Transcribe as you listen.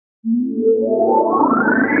It's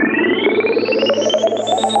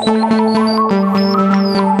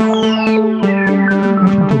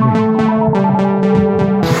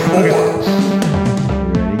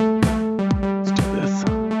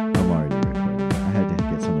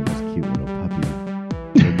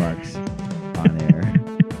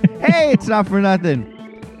not for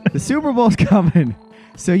nothing. The Super Bowl's coming.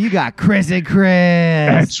 So you got Chris and Chris.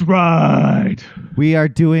 That's right. We are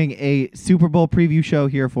doing a Super Bowl preview show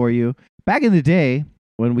here for you. Back in the day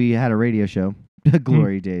when we had a radio show, the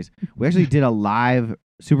glory days, we actually did a live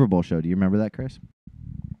Super Bowl show. Do you remember that, Chris?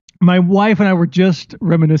 My wife and I were just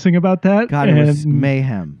reminiscing about that. God, it was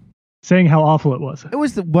mayhem. Saying how awful it was. It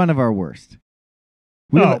was one of our worst.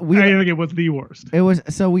 I think it was the worst. It was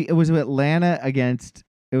Atlanta against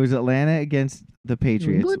the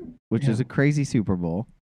Patriots, which is a crazy Super Bowl.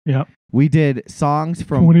 Yeah. We did songs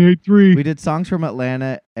from 28-3. We did songs from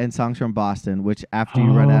Atlanta and songs from Boston, which after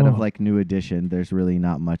you run out of like New Edition, there's really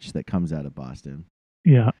not much that comes out of Boston.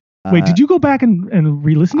 Yeah. Wait, did you go back and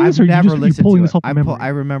re-listen to this? I've never listened to it. I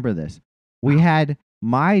remember this. We had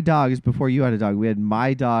my dogs before you had a dog. We had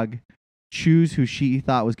my dog choose who she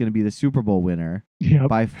thought was going to be the Super Bowl winner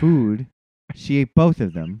by food. She ate both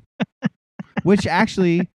of them, which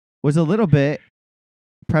actually was a little bit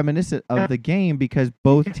reminiscent of the game because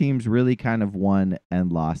both teams really kind of won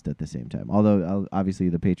and lost at the same time. Although obviously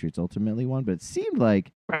the Patriots ultimately won, but it seemed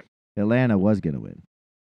like Atlanta was going to win.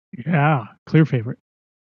 Yeah, clear favorite.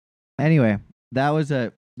 Anyway,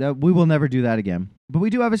 we will never do that again. But we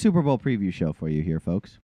do have a Super Bowl preview show for you here,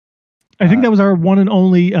 folks. I think that was our one and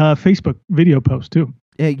only Facebook video post too.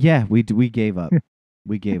 Yeah, we gave up.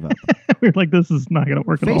 We gave up. We're like, this is not going to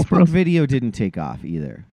work at all for us. Facebook video didn't take off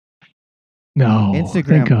either. No, Instagram.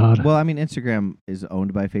 Thank God. Well, I mean, Instagram is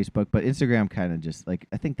owned by Facebook, but Instagram kind of just like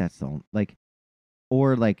I think that's the only, like,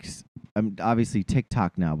 or like obviously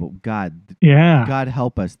TikTok now. But God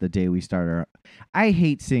help us the day we start our. I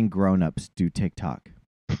hate seeing grown-ups do TikTok.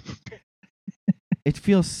 It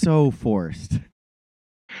feels so forced.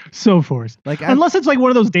 So forced. Like unless it's like one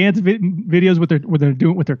of those dance videos where they're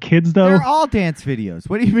doing it with their kids, though. They're all dance videos.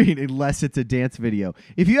 What do you mean? Unless it's a dance video.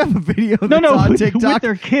 If you have a video that's on TikTok with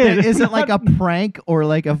their kid, that isn't like a prank or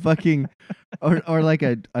like a fucking or like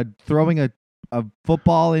a throwing a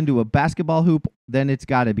football into a basketball hoop, then it's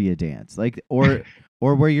got to be a dance. Like or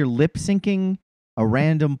where you're lip syncing a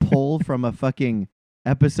random pull from a fucking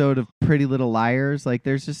episode of Pretty Little Liars. Like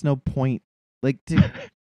there's just no point. Like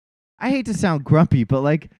I hate to sound grumpy, but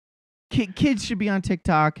like kids should be on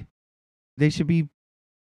TikTok. They should be.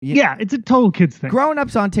 Yeah, it's a total kids thing.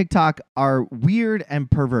 Grown-ups on TikTok are weird and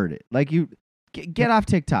perverted. Like you get off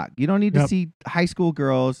TikTok. You don't need to see high school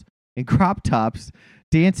girls in crop tops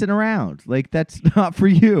dancing around. Like that's not for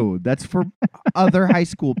you. That's for other high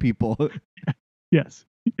school people. Yes.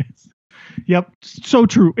 Yep. So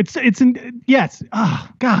true. Yes. Oh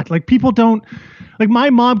God. Like people don't. Like my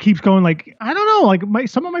mom keeps going like, I don't know, like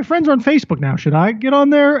some of my friends are on Facebook now. Should I get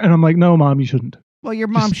on there? And I'm like, no, Mom, you shouldn't. Well, your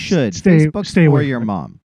mom should. Stay for your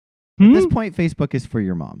mom. At this point, Facebook is for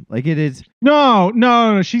your mom. Like it is.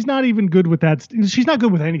 No. She's not even good with that. She's not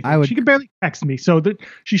good with anything. She can barely text me. So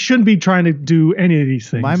she shouldn't be trying to do any of these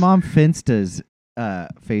things. My mom Finsta's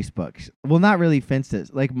Facebook. Well, not really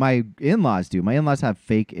Finsta's. Like my in-laws do. My in-laws have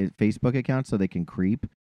fake Facebook accounts so they can creep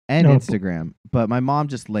and Instagram. But my mom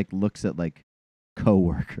just like looks at like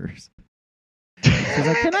co-workers. She's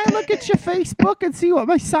like, can I look at your Facebook and see what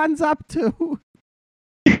my son's up to?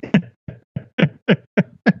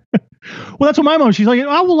 Well, that's what my mom, she's like,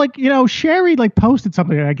 oh, well, like, Sherry like posted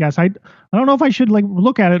something, I guess. I don't know if I should like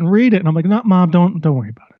look at it and read it. And I'm like, no, Mom, don't worry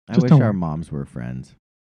about it. I wish our moms were friends.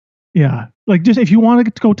 Yeah. Like just, if you want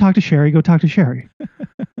to go talk to Sherry, go talk to Sherry.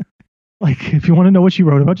 Like if you want to know what she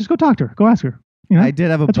wrote about, just go talk to her. Go ask her. I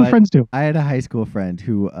did have that's what friends do. I had a high school friend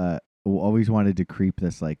who always wanted to creep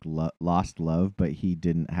this like lost love, but he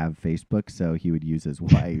didn't have Facebook, so he would use his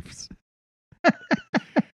wife's.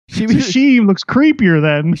 She looks creepier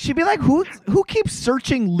then. She'd be like, who keeps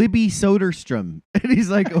searching Libby Soderstrom? And he's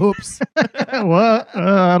like, oops. What?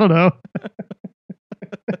 I don't know.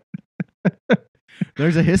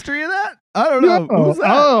 There's a history of that? I don't know. Who's that?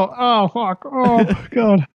 Oh, fuck. Oh,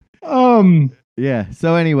 God. Yeah.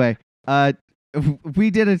 So anyway, we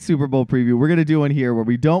did a Super Bowl preview. We're going to do one here where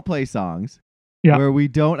we don't play songs, where we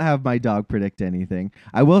don't have my dog predict anything.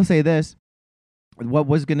 I will say this. What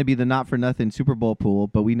was going to be the not for nothing Super Bowl pool,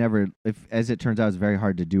 but we never, as it turns out, it's very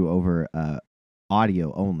hard to do over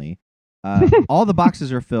audio only. All the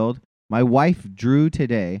boxes are filled. My wife drew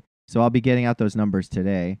today, so I'll be getting out those numbers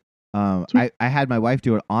today. I had my wife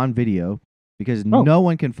do it on video because no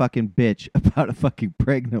one can fucking bitch about a fucking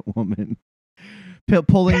pregnant woman.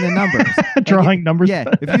 pulling the numbers, drawing numbers. Yeah,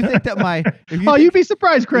 if you think that my, you'd be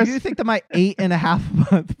surprised, Chris. If you think that my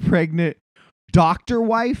 8.5-month pregnant doctor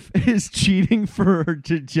wife is cheating for her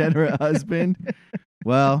degenerate husband,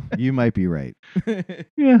 well, you might be right.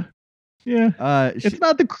 Yeah. It's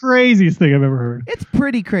not the craziest thing I've ever heard. It's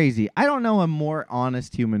pretty crazy. I don't know a more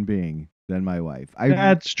honest human being than my wife.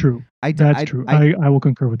 That's true. That's true. I will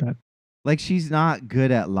concur with that. Like, she's not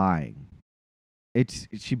good at lying.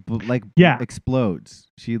 She explodes.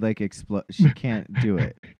 She She can't do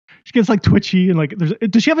it. She gets like twitchy and like.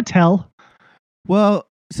 Does she have a tell? Well,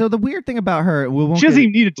 so the weird thing about her, she doesn't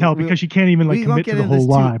even need to tell because she can't even like commit to the whole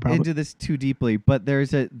lie. Into this too deeply, but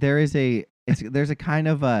there's a kind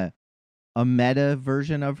of a meta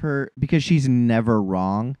version of her because she's never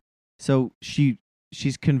wrong. So she's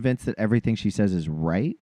convinced that everything she says is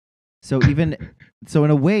right. So in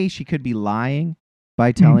a way, she could be lying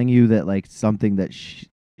by telling you that like something that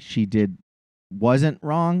she did wasn't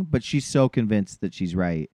wrong, but she's so convinced that she's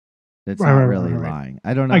right. That's not really lying.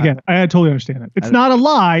 I don't know. Again, I totally understand it. It's not a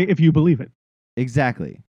lie if you believe it.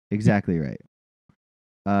 Exactly right.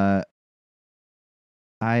 Sorry,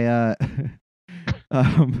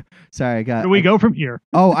 I got. Where do we go from here?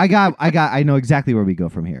 Oh, I know exactly where we go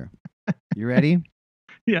from here. You ready?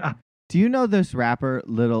 Yeah. Do you know this rapper,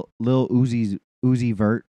 Lil Uzi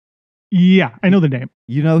Vert? Yeah, I know the name.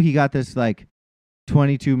 You know he got this like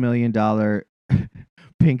 $22 million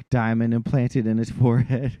pink diamond implanted in his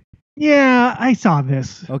forehead. Yeah, I saw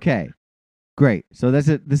this. Okay, great. So this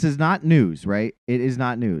is not news, right? It is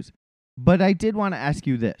not news. But I did want to ask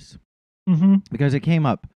you this because it came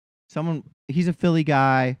up. He's a Philly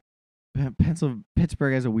guy.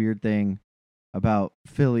 Pittsburgh has a weird thing about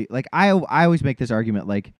Philly. Like I always make this argument,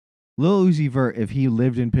 like Lil Uzi Vert, if he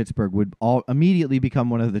lived in Pittsburgh, would immediately become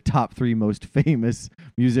one of the top 3 most famous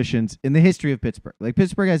musicians in the history of Pittsburgh. Like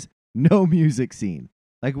Pittsburgh has no music scene.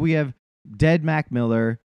 Like we have dead Mac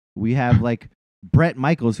Miller. We have like Bret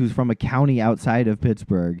Michaels, who's from a county outside of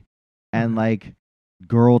Pittsburgh, and like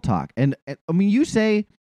Girl Talk. And I mean, you say,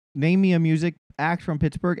 name me a music act from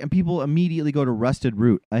Pittsburgh, and people immediately go to Rusted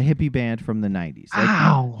Root, a hippie band from the 90s. Like,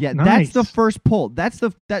 wow. Yeah, nice. That's the first pull. That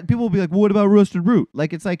people will be like, well, what about Rusted Root?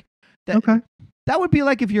 Like, it's like, that would be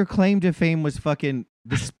like if your claim to fame was fucking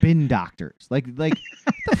the Spin Doctors. Like get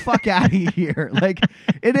the fuck out of here. Like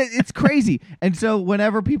it's crazy. And so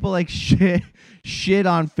whenever people like shit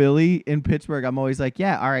on Philly in Pittsburgh, I'm always like,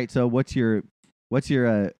 yeah, all right. So what's your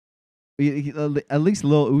at least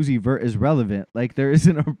Lil Uzi Vert is relevant. Like there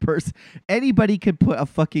isn't a person, anybody could put a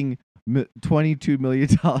fucking $22 million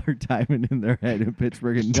diamond in their head in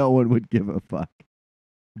Pittsburgh and no one would give a fuck.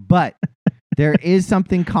 But there is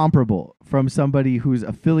something comparable from somebody who's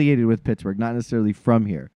affiliated with Pittsburgh, not necessarily from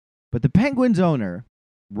here. But the Penguins owner,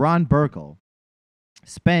 Ron Burkle,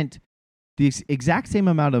 spent the exact same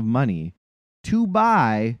amount of money to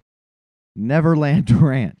buy Neverland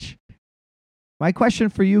Ranch. My question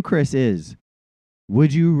for you, Chris, is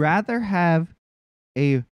would you rather have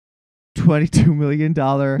a $22 million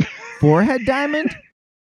forehead diamond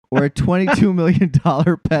or a $22 million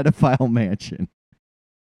pedophile mansion?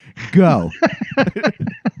 Go.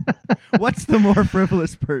 What's the more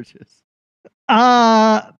frivolous purchase?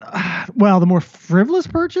 Well, the more frivolous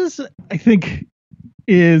purchase, I think,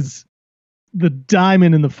 is the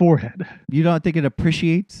diamond in the forehead. You don't think it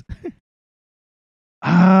appreciates?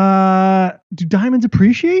 Do diamonds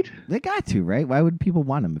appreciate? They got to, right? Why would people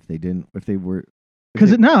want them if they didn't? If they were?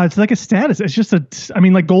 Because it's like a status. It's just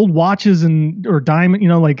like gold watches or diamond,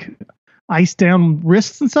 like ice down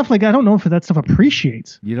wrists and stuff. Like, I don't know if that stuff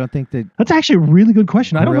appreciates. You don't think that? That's actually a really good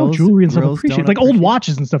question. I don't know if jewelry and stuff appreciate. Like old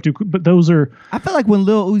watches and stuff do, but those are. I feel like when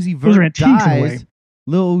Lil Uzi Vert dies,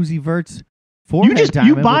 Lil Uzi Vert's forehead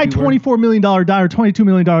diamond. You buy $24 million diamond or $22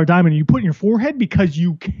 million diamond and you put in your forehead because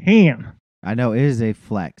you can. I know, it is a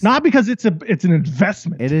flex. Not because it's an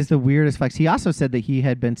investment. It is the weirdest flex. He also said that he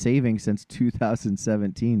had been saving since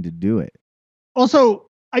 2017 to do it. Also,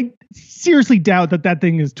 I seriously doubt that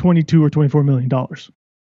thing is $22 or $24 million.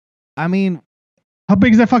 I mean, how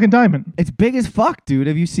big is that fucking diamond? It's big as fuck, dude.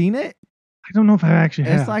 Have you seen it? I don't know if I actually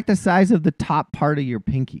have. It's like the size of the top part of your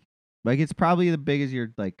pinky. Like, it's probably as big as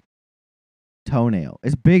your like toenail.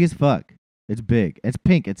 It's big as fuck. It's big. It's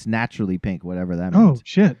pink. It's naturally pink, whatever that means. Oh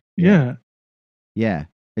shit. Yeah. Yeah.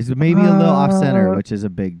 It's maybe a little off center, which is a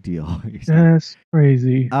big deal. That's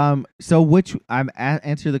crazy. So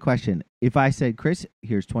answer the question. If I said, Chris,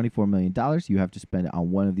 here's $24 million, you have to spend it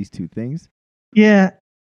on one of these two things. Yeah.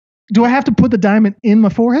 Do I have to put the diamond in my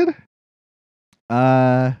forehead?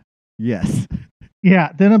 Yes.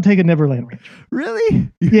 Yeah, then I'm taking Neverland Ranch.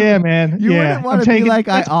 Really? Yeah, man. You yeah. wouldn't want to be like,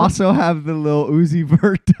 I also have the little Uzi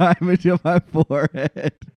Vert diamond on my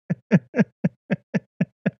forehead.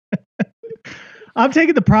 I'm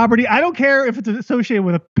taking the property. I don't care if it's associated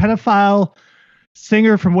with a pedophile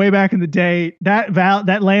singer from way back in the day.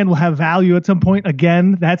 That land will have value at some point.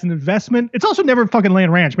 Again, that's an investment. It's also never fucking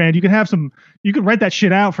land ranch, man. You can have some. You can rent that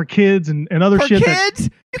shit out for kids and other for shit. Kids?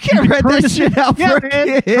 You can't rent that shit out for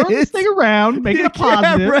kids. Turn this thing around, make it a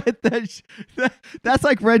positive. Rent that's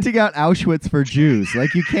like renting out Auschwitz for Jews.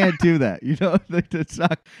 Like you can't do that. You know, it's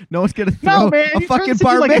not, no one's gonna throw a fucking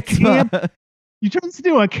bar mitzvah. You turn this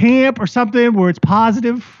into a camp or something where it's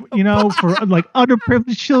positive, you know, for like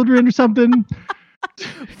underprivileged children or something.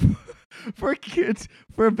 For kids,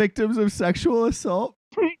 for victims of sexual assault.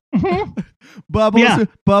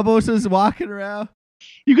 Bubbles is walking around.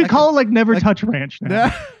 You could call it like Never Touch Ranch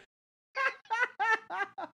now.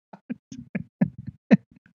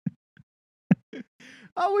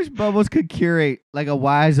 I wish Bubbles could curate like a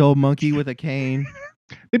wise old monkey with a cane.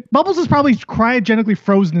 Bubbles is probably cryogenically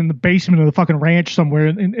frozen in the basement of the fucking ranch somewhere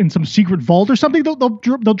in some secret vault or something.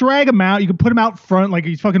 They'll drag him out. You can put him out front like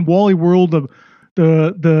he's fucking Wally World of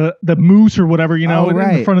the moose or whatever, you know, in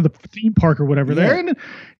the front of the theme park or whatever there. And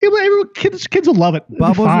kids will love it.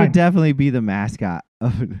 Bubbles would definitely be the mascot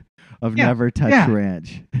of Never Touch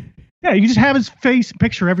Ranch. Yeah, you just have his face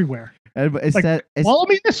picture everywhere. And follow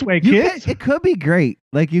me this way, kids. It could be great.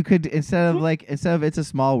 Like you could instead of It's a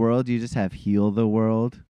Small World, you just have Heal the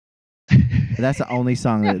World. That's the only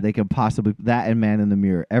song that they could possibly. That and Man in the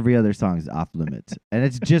Mirror. Every other song is off limits, and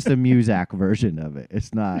it's just a Muzak version of it.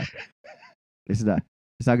 It's not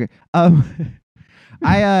great. I'm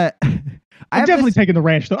definitely taking the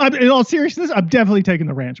ranch though. In all seriousness, I'm definitely taking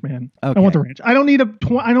the ranch, man. Okay. I want the ranch. I don't need a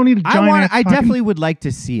giant. I definitely would like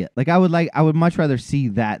to see it. Like I would much rather see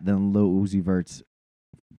that than Lil Uzi Vert's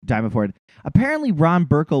Diamond Ford. Apparently, Ron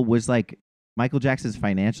Burkle was like Michael Jackson's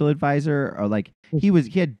financial advisor, or like he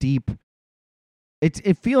had deep.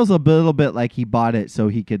 It feels a little bit like he bought it so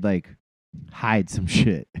he could like hide some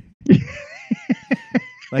shit.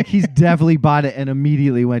 Like he's definitely bought it and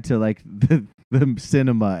immediately went to like the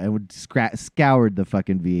cinema and would scoured the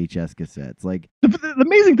fucking VHS cassettes. Like the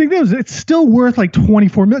amazing thing is it's still worth like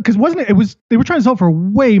 $24 million because wasn't it? It was they were trying to sell it for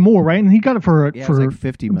way more, right? And he got it for it was like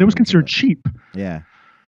 $50 million. It was considered cheap. Yeah.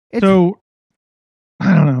 So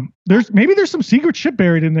I don't know. There's some secret shit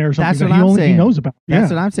buried in there or something that he knows about. That's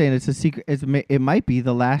what I'm saying. It's a secret. It might be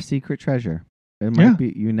the last secret treasure. It might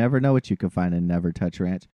be. You never know what you can find in Never Touch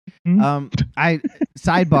Ranch. Mm-hmm.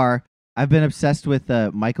 Sidebar. I've been obsessed with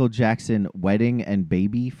Michael Jackson wedding and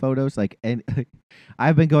baby photos. And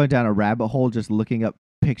I've been going down a rabbit hole just looking up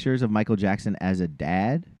pictures of Michael Jackson as a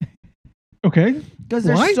dad. Okay. Because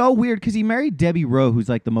they're so weird. Because he married Debbie Rowe, who's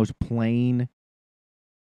like the most plain,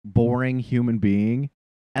 boring human being,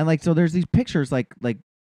 and like so there's these pictures like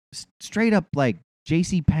straight up like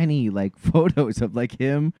JCPenney like photos of like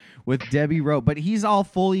him with Debbie Rowe, but he's all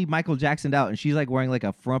fully Michael Jacksoned out, and she's like wearing like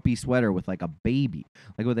a frumpy sweater with like a baby,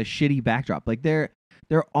 like with a shitty backdrop. Like there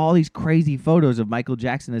are all these crazy photos of Michael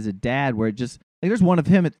Jackson as a dad where it just like there's one of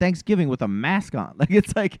him at Thanksgiving with a mask on. Like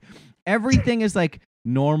it's like everything is like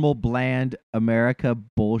normal bland America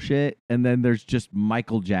bullshit, and then there's just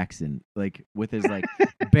Michael Jackson like with his like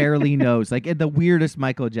barely nose, like the weirdest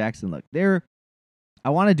Michael Jackson look. I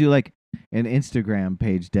want to do like an Instagram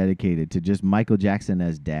page dedicated to just Michael Jackson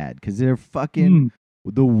as dad because they're fucking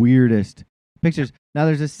the weirdest pictures. Now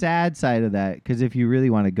there's a sad side of that because if you really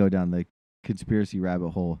want to go down the conspiracy rabbit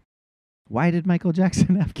hole, why did Michael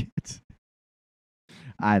Jackson have kids?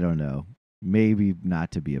 I don't know. Maybe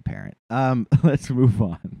not to be a parent. Let's move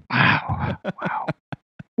on. Wow.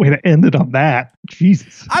 Way to end it on that.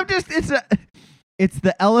 Jesus. It's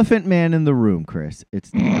the elephant man in the room, Chris. It's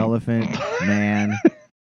the elephant man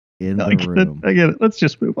in the room. I get it. Let's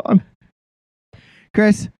just move on.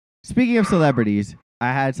 Chris, speaking of celebrities,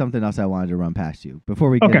 I had something else I wanted to run past you before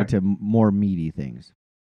we get into more meaty things.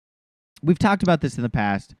 We've talked about this in the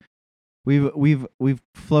past. We've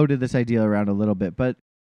floated this idea around a little bit, but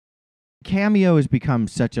Cameo has become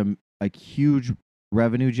such a huge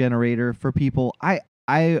revenue generator for people. I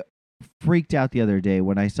freaked out the other day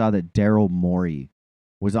when I saw that Daryl Morey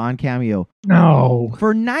was on Cameo. No.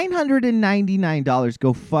 For $999,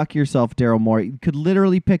 go fuck yourself, Daryl Morey. You could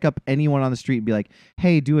literally pick up anyone on the street and be like,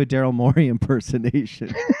 hey, do a Daryl Morey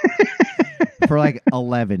impersonation. For like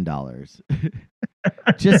 $11.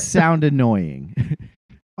 Just sound annoying.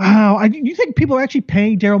 Wow. You think people are actually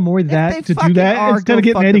paying Daryl Morey to do that instead of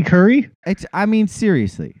getting Eddie Curry? I mean,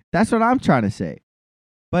 seriously. That's what I'm trying to say.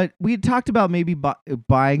 But we had talked about maybe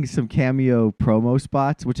buying some Cameo promo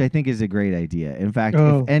spots, which I think is a great idea. In fact,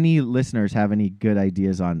 if any listeners have any good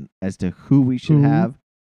ideas on as to who we should have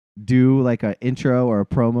do like an intro or a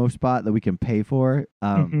promo spot that we can pay for,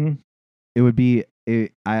 it would be.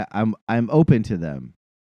 I'm open to them.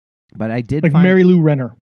 But I did like find Mary Lou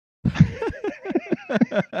Renner,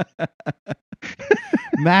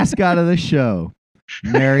 mascot of the show,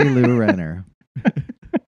 Mary Lou Renner.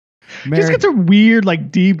 Just gets a weird,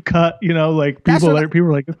 like deep cut, like people are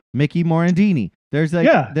like Mickey Morandini. There's like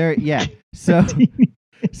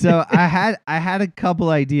So I had a couple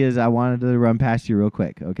ideas I wanted to run past you real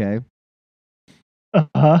quick. Okay.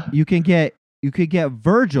 You could get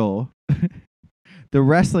Virgil, the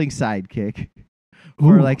wrestling sidekick,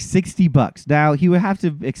 for like $60. Now he would have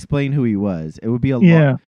to explain who he was. It would be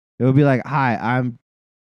it would be like, hi, I'm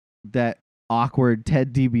that awkward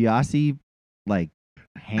Ted DiBiase, like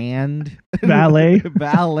hand valet.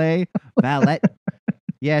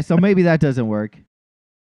 Yeah, so maybe that doesn't work.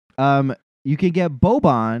 You can get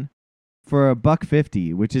Boban for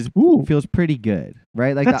 $150, which is feels pretty good,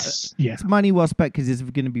 right? Like it's money well spent because it's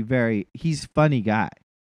going to be he's funny guy.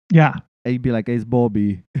 Yeah, and you'd be like, it's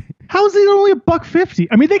Bobby. How is it only $150?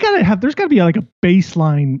 I mean, there's got to be like a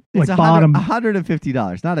baseline, like bottom.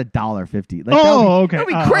 $150, not $1.50. Like, okay. That'd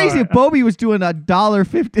be crazy if Bobby was doing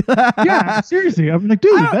 $1.50. Yeah, seriously. I'm like,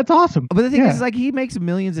 dude, that's awesome. But the thing is, like, he makes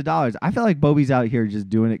millions of dollars. I feel like Bobby's out here just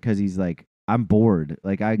doing it because he's like, I'm bored.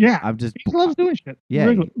 Like, I'm just. He loves doing shit.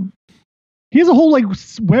 Yeah. He has a whole like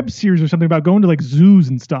web series or something about going to like zoos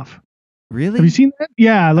and stuff. Really? Have you seen that?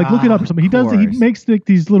 Yeah, like look it up or something. He makes like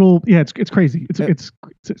these little. Yeah, it's crazy. It's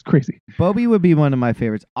crazy. Bobby would be one of my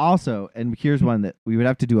favorites. Also, and here's one that we would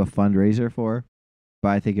have to do a fundraiser for, but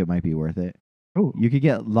I think it might be worth it. Oh, you could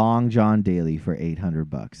get Long John Daly for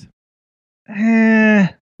 $800.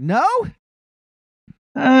 No.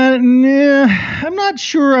 Nah, I'm not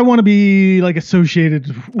sure I want to be like associated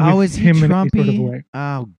with is he him Trumpy? in any sort of way.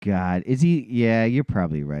 Oh God, is he? Yeah, you're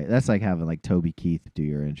probably right. That's like having like Toby Keith do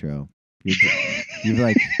your intro.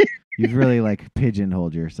 You've really like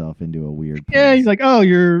pigeonholed yourself into a weird place. Yeah, he's like, oh,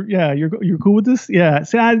 you're cool with this. Yeah,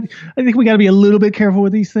 see, I think we got to be a little bit careful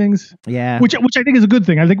with these things. Yeah, which I think is a good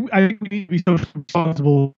thing. I think we need to be so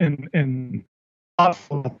responsible and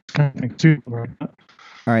thoughtful kind of thing too. Right?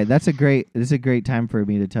 All right, this is a great time for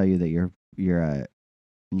me to tell you that you're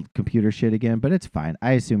computer shit again, but it's fine.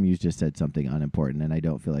 I assume you just said something unimportant, and I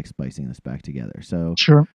don't feel like splicing this back together. So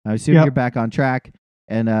sure, I assume you're back on track.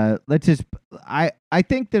 And let's just. I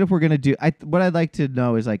think that if we're gonna do, what I'd like to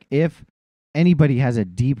know is like if anybody has a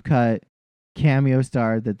deep cut cameo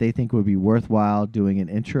star that they think would be worthwhile doing an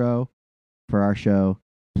intro for our show,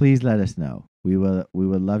 please let us know. We would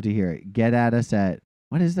love to hear it. Get at us at,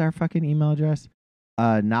 what is our fucking email address?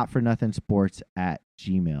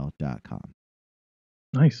 notfornothingsports@gmail.com.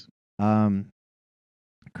 Nice.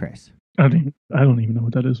 Chris. I don't even know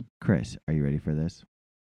what that is. Chris, are you ready for this?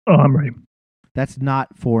 Oh, I'm ready. That's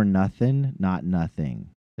not for nothing, not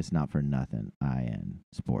nothing. It's not for nothing.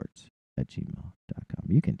 sports@gmail.com.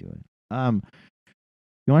 You can do it. You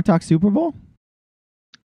want to talk Super Bowl?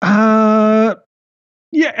 Yeah,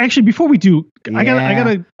 actually, before we do, I got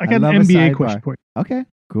an NBA question for you. Okay,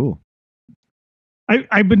 cool.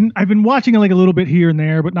 I've been watching it like a little bit here and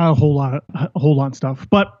there, but not a whole lot of stuff.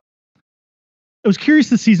 But I was curious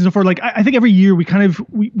this season so far. Like I think every year we kind of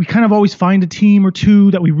always find a team or two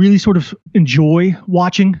that we really sort of enjoy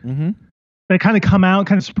watching. Mm-hmm. That kind of come out and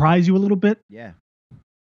kind of surprise you a little bit. Yeah.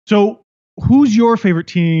 So who's your favorite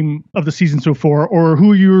team of the season so far, or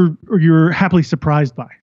who you're happily surprised by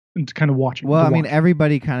and kind of watching? Well, I mean,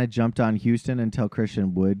 everybody kind of jumped on Houston until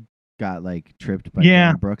Christian Wood got like tripped by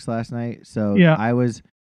Dillon Brooks last night. So I was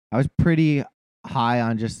pretty high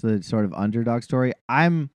on just the sort of underdog story.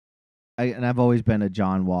 And I've always been a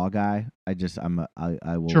John Wall guy. I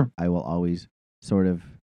will always sort of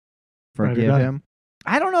forgive him.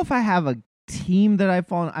 I don't know if I have a team that I've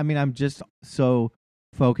fallen. I mean, I'm just so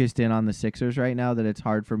focused in on the Sixers right now that it's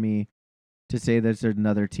hard for me to say there's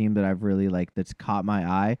another team that I've really like that's caught my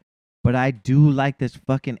eye. But I do like this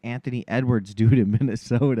fucking Anthony Edwards dude in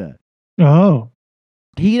Minnesota. Oh.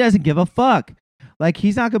 He doesn't give a fuck. Like,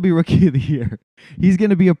 he's not gonna be rookie of the year. He's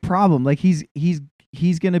gonna be a problem. Like he's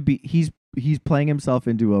playing himself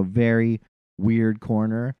into a very weird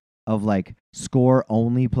corner of like score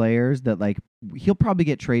only players that like he'll probably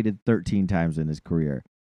get traded 13 times in his career.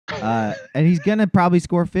 And he's gonna probably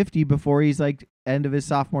score 50 before he's like end of his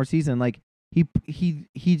sophomore season. Like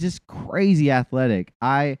he's just crazy athletic.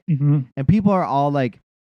 And people are all like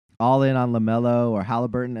all in on LaMelo or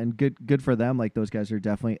Halliburton, and good for them. Like those guys are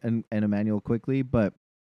definitely and Emmanuel Quickly, but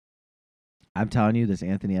I'm telling you, this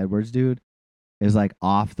Anthony Edwards dude is like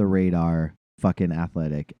off the radar, fucking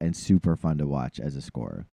athletic and super fun to watch as a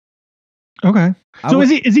scorer. Okay. So is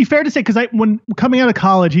he fair to say, because when coming out of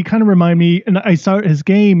college, he kind of reminded me, and I saw his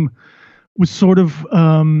game was sort of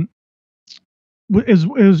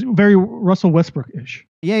is very Russell Westbrook-ish.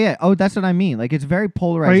 Yeah. Oh, that's what I mean. Like, it's very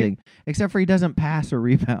polarizing, right? Except for he doesn't pass or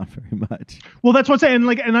rebound very much. Well, that's what I'm saying.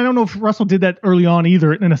 Like, and I don't know if Russell did that early on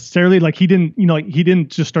either necessarily. Like, he didn't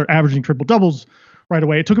just start averaging triple doubles right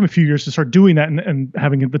away. It took him a few years to start doing that and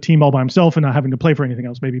having the team all by himself and not having to play for anything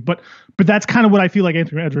else, maybe. But that's kind of what I feel like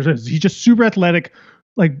Anthony Edwards is. He's just super athletic,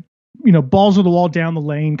 like, balls of the wall down the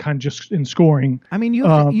lane, kind of just in scoring. I mean, you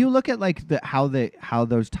look at like how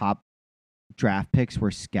those top draft picks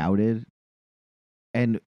were scouted,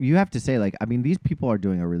 and you have to say, like, I mean, these people are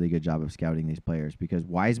doing a really good job of scouting these players, because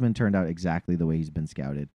Wiseman turned out exactly the way he's been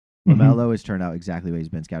scouted. LaMelo has turned out exactly the way he's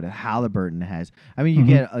been scouted. Halliburton has. I mean,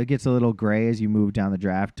 it gets a little gray as you move down the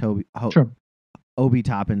draft. Obi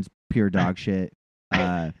Toppin's pure dog shit.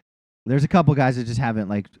 There's a couple guys that just haven't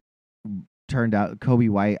like turned out. Kobe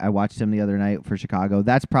White, I watched him the other night for Chicago.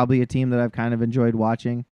 That's probably a team that I've kind of enjoyed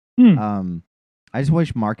watching. I just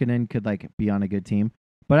wish Markkanen could like be on a good team.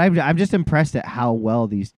 But I'm just impressed at how well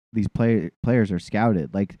these players are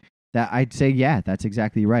scouted. Like that, I'd say, yeah, that's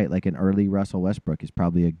exactly right. Like an early Russell Westbrook is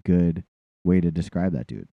probably a good way to describe that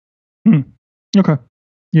dude. Okay.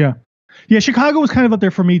 Yeah. Chicago was kind of up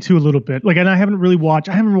there for me too a little bit. Like, and I haven't watched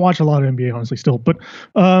a lot of NBA honestly still, but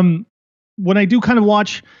when I do kind of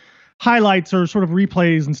watch highlights or sort of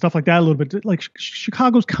replays and stuff like that a little bit, like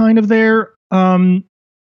Chicago's kind of there. But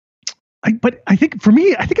I think for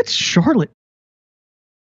me, I think it's Charlotte.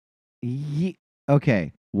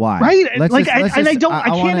 Okay. Why? Right? I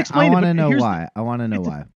can't explain it. I want to know why. I want to know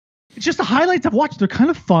why. It's just the highlights I've watched. They're kind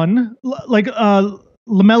of fun. Like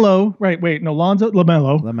LaMelo, right? Wait, no, Lonzo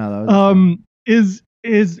LaMelo.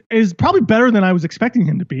 Is probably better than I was expecting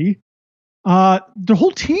him to be. The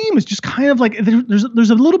whole team is just kind of like there's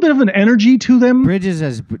a little bit of an energy to them. Bridges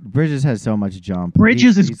has so much jump.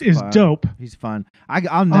 Bridges is dope. He's fun.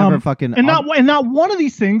 I'll never fucking not one of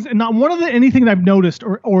these things, and not one of anything that I've noticed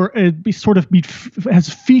or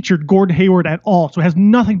has featured Gordon Hayward at all. So it has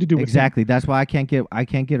nothing to do with exactly. Him. That's why I can't get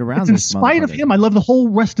around. It's in spite of him, I love the whole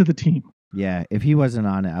rest of the team. Yeah, if he wasn't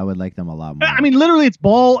on it, I would like them a lot more. I mean, literally, it's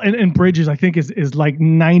Ball and Bridges. I think is like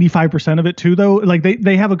 95% of it too, though. Like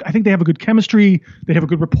they have I think they have a good chemistry. They have a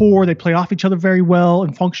good rapport. They play off each other very well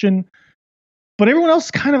and function. But everyone else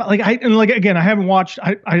kind of like again, I haven't watched.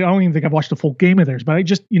 I don't even think I've watched a full game of theirs. But I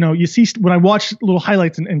just you see when I watch little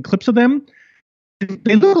highlights and clips of them,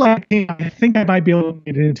 they look like I think I might be able to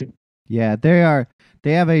get into. Yeah, they are.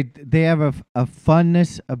 They have a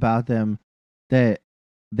funness about them that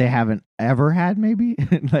they haven't ever had, maybe.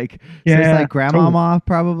 Like, so it's like grandmama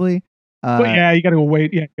probably. But yeah, you gotta go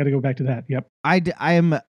wait. Yeah, you gotta go back to that. Yep.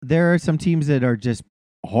 There are some teams that are just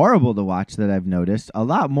horrible to watch that I've noticed. A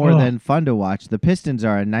lot more than fun to watch. The Pistons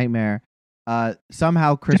are a nightmare.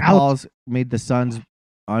 Somehow Chris Paul's made the Suns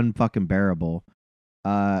unfucking bearable.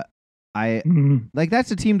 Like,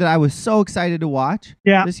 that's a team that I was so excited to watch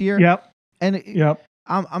this year. Yep. And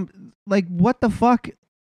I'm like, what the fuck?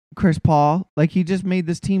 Chris Paul, like, he just made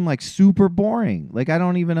this team like super boring. Like, I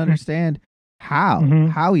don't even understand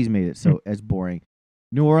how he's made it so as boring.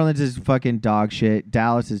 New Orleans is fucking dog shit.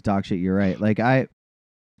 Dallas is dog shit. You're right. Like,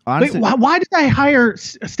 honestly, why did I hire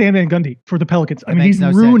Stan Van Gundy for the Pelicans? I mean, he's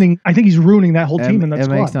ruining. I think he's ruining that whole team and that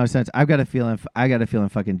squad. It makes no sense. I got a feeling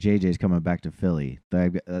fucking JJ's coming back to Philly.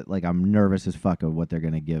 Like, I'm nervous as fuck of what they're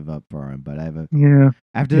gonna give up for him. But I have a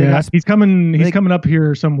he's coming up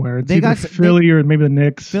here somewhere. It's either Philly or maybe the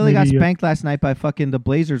Knicks. Philly got spanked last night by fucking the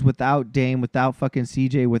Blazers without Dame, without fucking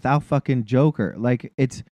CJ, without fucking Joker. Like,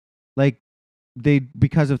 it's like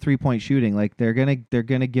because of 3-point shooting. Like, they're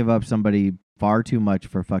gonna give up somebody far too much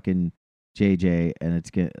for fucking JJ, and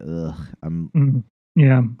it's I'm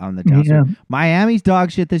on the downside. Yeah. Miami's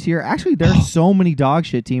dog shit this year. Actually, there's so many dog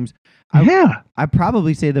shit teams. I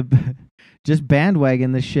probably say just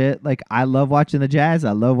bandwagon the shit. Like, I love watching the Jazz.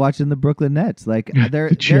 I love watching the Brooklyn Nets. Like, there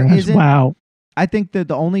isn't. Wow. I think that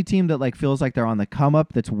the only team that like feels like they're on the come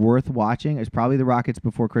up that's worth watching is probably the Rockets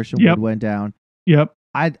before Christian Wood went down. Yep.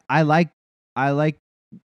 I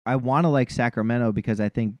want to like Sacramento because I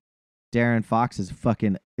think Darren Fox is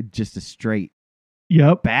fucking just a straight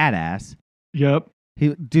badass. Yep.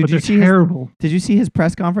 Did you see his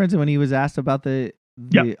press conference when he was asked about the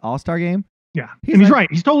All-Star game? Yeah. He's right.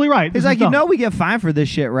 He's totally right. He's like, we get fined for this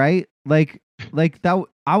shit, right? Like that.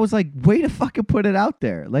 I was like, way to fucking put it out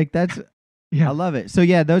there. Like, that's, I love it. So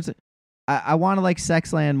yeah, I want to like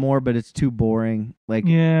Sexland more, but it's too boring. Like,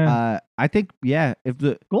 I think if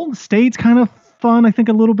the Golden State's kind of fun, I think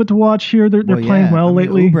a little bit to watch here. They're playing well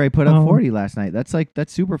lately. Oubre put up 40 last night.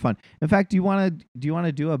 That's super fun. In fact, do you want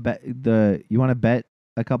to do a bet? You want to bet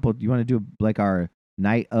a couple? You want to do like our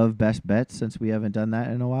night of best bets since we haven't done that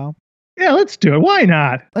in a while? Yeah, let's do it. Why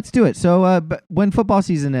not? Let's do it. So, but when football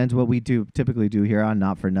season ends, what we typically do here on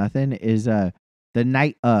Not for Nothing is the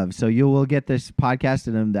night of. So you will get this podcast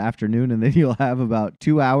in the afternoon, and then you'll have about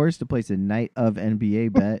 2 hours to place a night of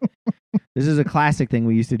NBA bet. This is a classic thing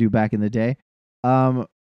we used to do back in the day.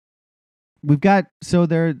 We've got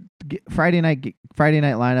Friday night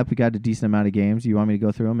lineup. We got a decent amount of games. You want me to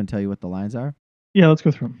go through them and tell you what the lines are? Yeah, let's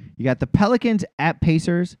go through them. You got the Pelicans at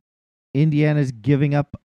Pacers. Indiana's giving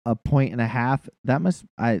up 1.5.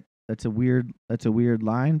 That's a weird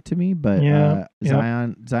line to me, but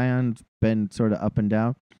Zion's been sort of up and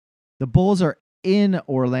down. The Bulls are in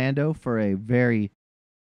Orlando for a very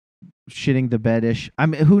shitting the bed-ish. I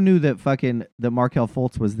mean, who knew that Markelle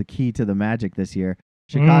Fultz was the key to the Magic this year?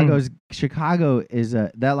 Chicago is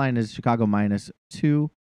that line is Chicago -2.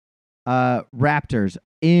 Raptors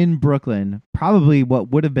in Brooklyn, probably what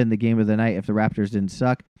would have been the game of the night if the Raptors didn't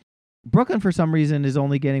suck. Brooklyn, for some reason, is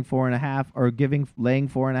only getting 4.5 or laying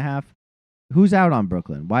 4.5. Who's out on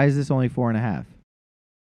Brooklyn? Why is this only 4.5?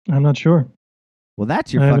 I'm not sure. Well,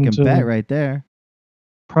 that's your fucking bet right there.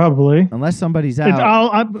 Probably. Unless somebody's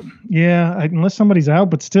out. Unless somebody's out,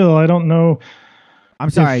 but still, I don't know. I'm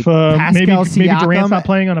sorry. Maybe Durant's not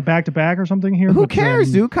playing on a back-to-back or something here. Who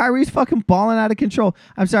cares, dude? Kyrie's fucking balling out of control.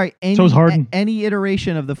 I'm sorry. So is Harden. Any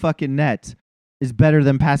iteration of the fucking Nets is better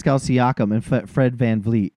than Pascal Siakam and Fred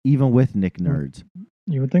VanVleet, even with Nick Nerds.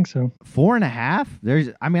 You would think so.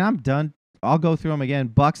 4.5? I'm done. I'll go through them again.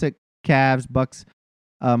 Bucks at Cavs. Bucks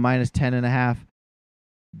 -10.5.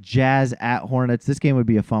 Jazz at Hornets. This game would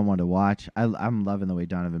be a fun one to watch. I'm loving the way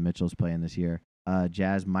Donovan Mitchell's playing this year.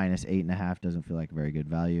 Jazz -8.5 doesn't feel like a very good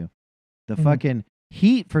value. The fucking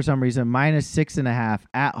Heat, for some reason, -6.5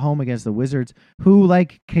 at home against the Wizards, who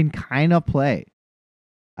can kind of play.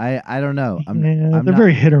 I don't know. They're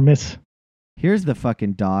very hit or miss. Here's the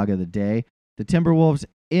fucking dog of the day. The Timberwolves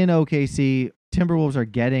in OKC. Timberwolves are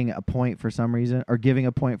getting a point for some reason, or giving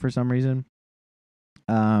a point for some reason.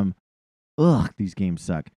 These games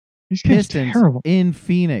suck. These games Pistons terrible. In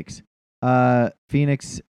Phoenix.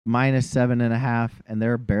 Phoenix -7.5, and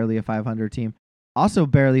they're barely a 500 team. Also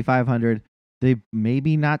barely 500. They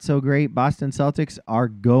maybe not so great. Boston Celtics are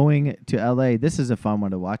going to LA. This is a fun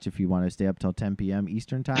one to watch if you want to stay up till 10 p.m.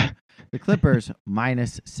 Eastern time. The Clippers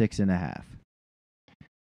 -6.5.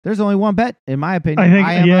 There's only one bet, in my opinion.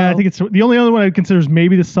 I think it's the only other one I would consider is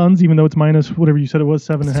maybe the Suns, even though it's minus whatever you said it was,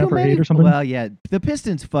 7.5 or 8 or something. Well, yeah, the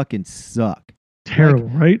Pistons fucking suck. Terrible,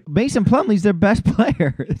 right? Mason Plumlee's their best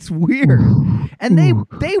player. It's weird. And they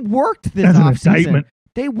worked this offseason.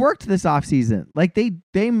 They worked this offseason.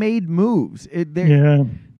 They made moves. I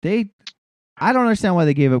don't understand why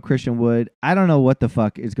they gave up Christian Wood. I don't know what the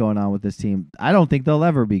fuck is going on with this team. I don't think they'll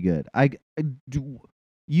ever be good.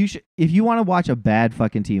 You should, if you want to watch a bad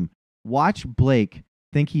fucking team, watch Blake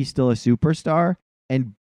think he's still a superstar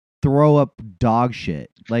and throw up dog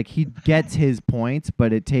shit. He gets his points,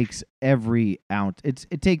 but it takes every ounce.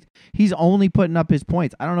 He's only putting up his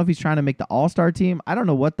points. I don't know if he's trying to make the all-star team. I don't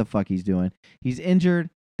know what the fuck he's doing. He's injured.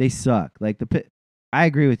 They suck. I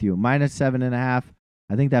agree with you. -7.5.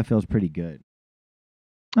 I think that feels pretty good.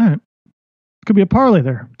 All right. Could be a parlay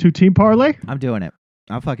there. 2-team parlay. I'm doing it.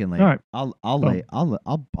 I'll fucking lay. All right. I'll lay.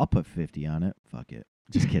 I'll put 50 on it. Fuck it.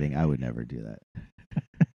 Just kidding. I would never do that.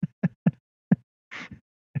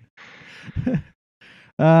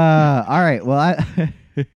 All right. Well,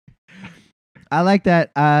 I like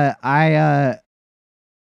that.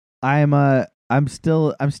 I'm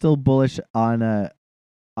still bullish on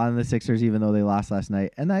the Sixers, even though they lost last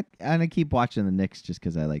night, and I keep watching the Knicks just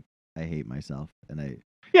because I hate myself,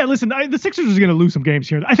 Yeah, listen, the Sixers are going to lose some games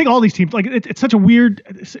here. I think all these teams, it's such a weird,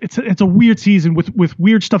 it's a weird season with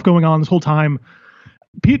weird stuff going on this whole time.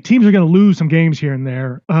 Teams are going to lose some games here and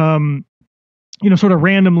there. Sort of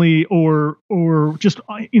randomly or just,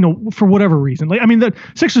 for whatever reason. The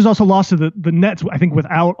Sixers also lost to the Nets, I think,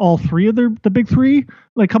 without all three of the big three,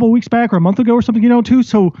 a couple of weeks back or a month ago or something, too.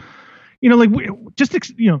 So,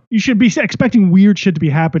 you should be expecting weird shit to be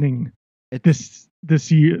happening this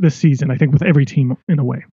season, I think, with every team in a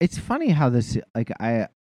way. It's funny how this, I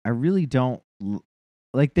really don't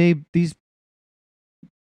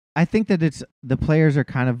I think that the players are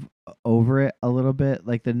kind of over it a little bit.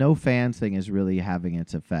 The no fans thing is really having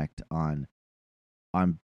its effect on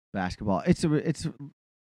basketball. It's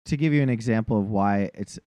to give you an example of why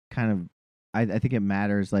it's kind of, I think it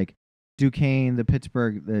matters. Duquesne, the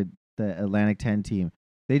Pittsburgh, the Atlantic 10 team.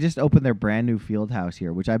 They just opened their brand new field house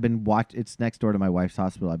here, which I've been It's next door to my wife's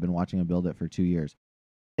hospital. I've been watching them build it for 2 years.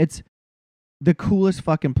 It's the coolest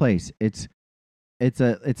fucking place. It's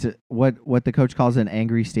what the coach calls an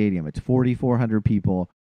angry stadium. It's 4,400 people.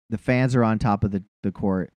 The fans are on top of the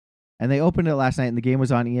court. And they opened it last night, and the game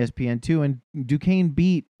was on ESPN2, and Duquesne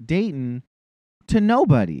beat Dayton to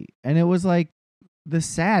nobody. And it was like the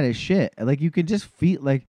saddest shit. Like, you could just feel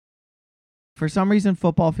like, for some reason,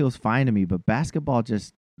 football feels fine to me, but basketball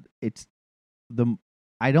just,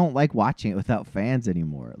 I don't like watching it without fans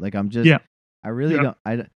anymore. Like, I really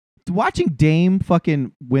don't. Watching Dame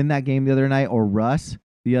fucking win that game the other night, or Russ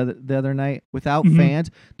the other night without fans,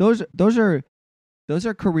 those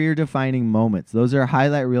are career defining moments. Those are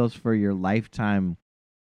highlight reels for your lifetime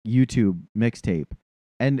YouTube mixtape.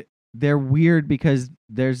 And they're weird because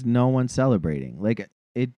there's no one celebrating. Like,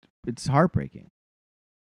 it's heartbreaking.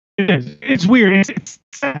 It is. It's weird. It's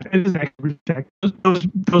sad. It is actually sad.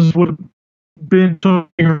 Those would have been so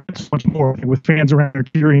much more with fans around there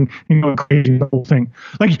cheering and going crazy, the whole thing.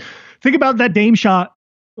 Like, think about that Dame shot,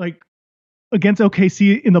 like, against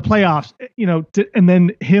OKC in the playoffs, and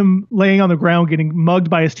then him laying on the ground, getting mugged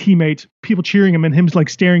by his teammates, people cheering him, and him like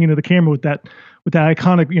staring into the camera with that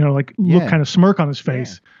iconic, look, kind of smirk on his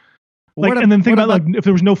face. Yeah. Like, and then think about like, if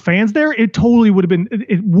there was no fans there, it totally would have been.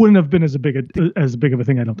 It wouldn't have been as big of a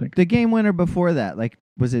thing. I don't think. The game winner before that, like,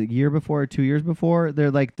 was it a year before or 2 years before?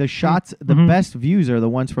 They're like the shots. The best views are the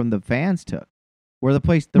ones from the fans took, where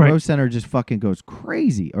the Rose Center just fucking goes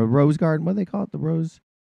crazy, or Rose Garden. What do they call it? The Rose.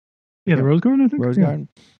 Yeah, the Rose Garden. I think Rose Garden.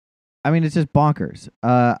 I mean, it's just bonkers.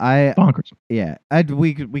 Bonkers. Yeah,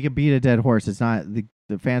 we could beat a dead horse. It's not the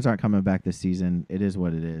fans aren't coming back this season. It is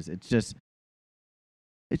what it is.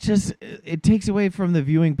 It takes away from the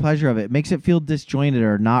viewing pleasure of it. It makes it feel disjointed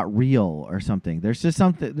or not real or something. There's just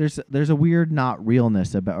something. There's a weird not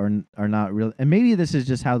realness about or not real. And maybe this is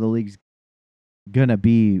just how the league's gonna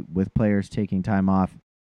be with players taking time off.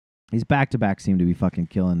 These back-to-back seem to be fucking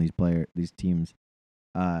killing these teams.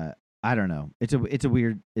 I don't know. It's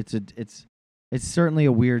certainly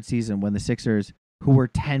a weird season when the Sixers, who were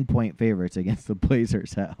 10-point favorites against the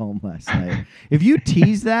Blazers at home last night. If you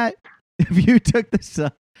tease that, if you took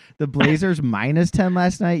the Blazers minus 10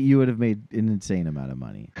 last night, you would have made an insane amount of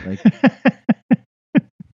money. Like,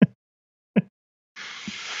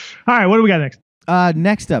 all right, what do we got next?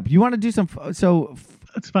 Next up, you want to do some?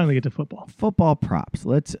 Let's finally get to football. Football props.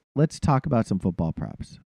 Let's talk about some football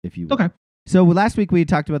props, if you will. Okay. So last week we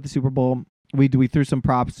talked about the Super Bowl. We threw some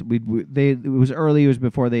props. It was early. It was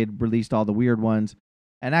before they had released all the weird ones,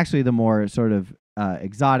 and actually the more sort of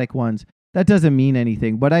exotic ones. That doesn't mean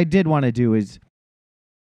anything. What I did want to do is,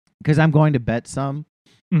 because I'm going to bet some,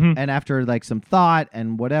 and after like some thought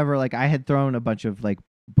and whatever, like I had thrown a bunch of like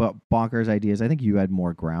bonkers ideas. I think you had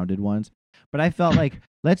more grounded ones, but I felt like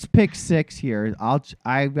let's pick 6 here.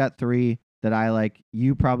 I've got 3 that I like.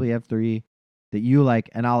 You probably have 3 that you like,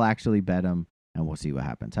 and I'll actually bet them, and we'll see what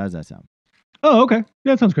happens. How does that sound? Oh, okay.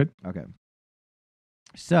 Yeah, that sounds good. Okay.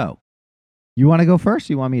 So, you want to go first?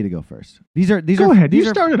 Or you want me to go first? Go ahead. You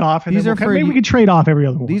started off, and maybe we could trade off every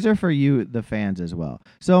other one. These are for you, the fans, as well.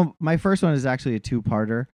 So, my first one is actually a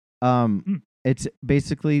 2-parter. It's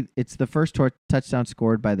basically the first touchdown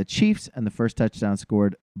scored by the Chiefs and the first touchdown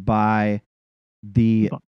scored by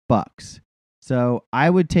the Bucks. So I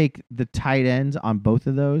would take the tight ends on both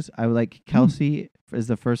of those. I would like Kelsey as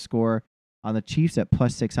the first score on the Chiefs at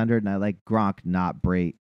plus 600, and I like Gronk, not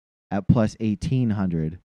Brait, at plus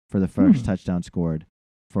 1,800 for the first touchdown scored.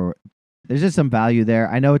 There's just some value there.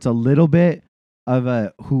 I know it's a little bit of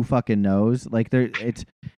a who fucking knows. Like it's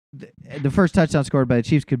the first touchdown scored by the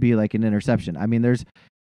Chiefs could be like an interception. I mean,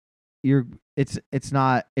 it's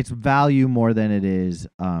value more than it is.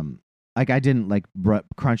 Like I didn't like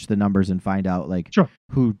crunch the numbers and find out like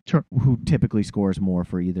who typically scores more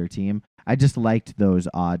for either team. I just liked those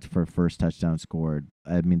odds for first touchdown scored.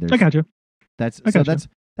 I mean, I got you. That's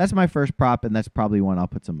my first prop, and that's probably one I'll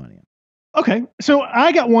put some money on. Okay, so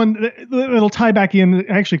I got one that'll tie back in. It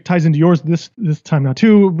actually ties into yours this time now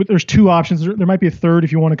too. But there's 2 options. There might be a third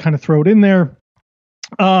if you want to kind of throw it in there.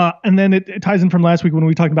 And then it ties in from last week when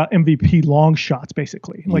we talked about MVP long shots,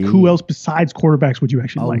 basically. Like who else besides quarterbacks would you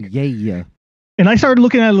actually like? Yeah. And I started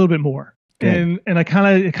looking at it a little bit more. Good. And I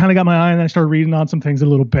kind of got my eye, and I started reading on some things a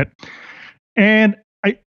little bit. And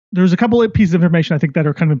there's a couple of pieces of information I think that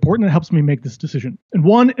are kind of important that helps me make this decision. And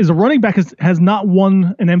one is a running back has not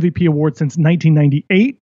won an MVP award since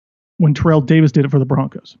 1998 when Terrell Davis did it for the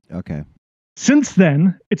Broncos. Okay. Since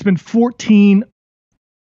then, it's been 14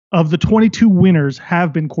 of the 22 winners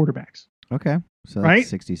have been quarterbacks. Okay. So right?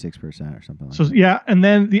 that's 66% or something like So that. yeah, and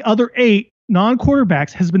then the other 8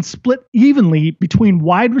 non-quarterbacks has been split evenly between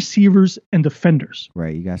wide receivers and defenders.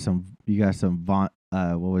 Right. You got some Von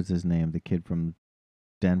what was his name? The kid from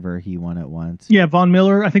Denver, he won it once. Yeah, Von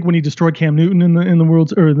Miller. I think when he destroyed Cam Newton in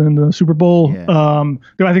the Super Bowl. Yeah. I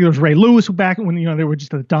think there was Ray Lewis back when they were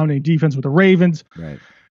just a dominating defense with the Ravens. Right.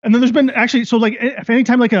 And then there's been actually if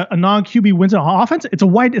anytime like a non QB wins an offense, it's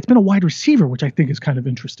been a wide receiver, which I think is kind of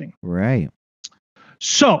interesting. Right.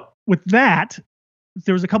 So with that,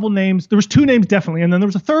 there was a couple names. There was 2 names definitely, and then there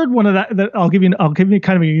was a third one of that I'll give you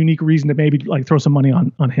kind of a unique reason to maybe like throw some money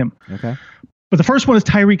on him. Okay. But the first one is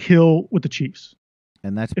Tyreek Hill with the Chiefs.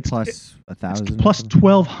 And that's plus 1,000. It's plus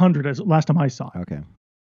 1,200 as last time I saw it. Okay.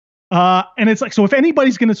 And it's like, so if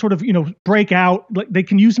anybody's going to sort of, break out, like they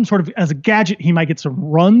can use him sort of as a gadget. He might get some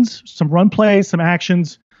runs, some run plays, some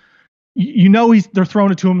actions. They're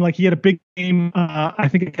throwing it to him. Like he had a big game, I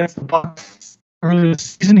think against the Bucs earlier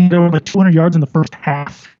this season. He had over like 200 yards in the first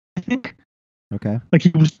half, I think. Okay. Like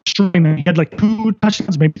he was destroying them. He had like 2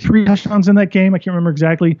 touchdowns, maybe 3 touchdowns in that game. I can't remember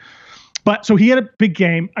exactly. But so he had a big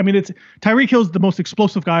game. I mean, it's Tyreek Hill's the most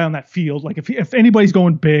explosive guy on that field. Like if anybody's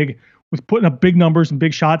going big with putting up big numbers and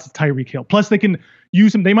big shots, it's Tyreek Hill. Plus they can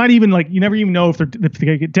use him. They might even you never even know if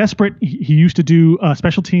they get desperate. He used to do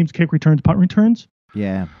special teams, kick returns, punt returns.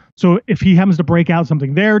 Yeah. So if he happens to break out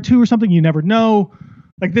something there too or something, you never know.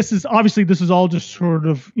 Like this is all just sort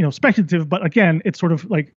of, speculative, but again, it's sort of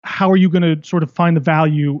like, how are you going to sort of find the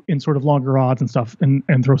value in sort of longer odds and stuff and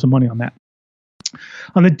throw some money on that?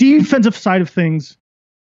 On the defensive side of things,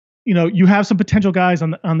 you have some potential guys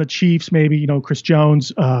on the Chiefs, maybe, Chris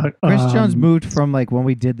Jones. Chris Jones moved from like when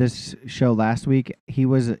we did this show last week, he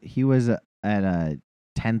was at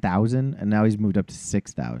 10,000 and now he's moved up to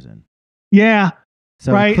 6,000. Yeah.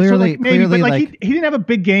 So right. clearly, so he didn't have a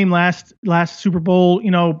big game last Super Bowl,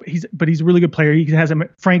 he's a really good player. He has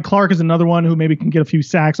Frank Clark is another one who maybe can get a few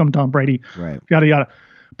sacks on Tom Brady. Right. Yada yada.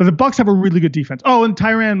 But the Bucs have a really good defense. Oh, and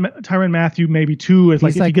Tyrann Mathieu maybe too is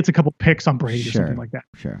if he gets a couple picks on Brady or something like that.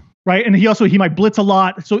 Sure. Right, and he might blitz a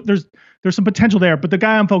lot. So there's some potential there. But the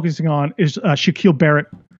guy I'm focusing on is Shaquille Barrett.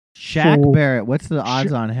 Barrett. What's the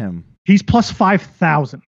odds on him? He's plus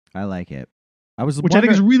 5,000. I like it. I think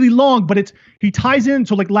is really long, but he ties in.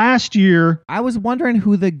 So like last year, I was wondering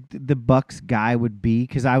who the Bucs guy would be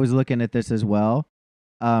because I was looking at this as well.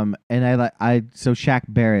 And so Shaq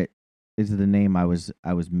Barrett is the name I was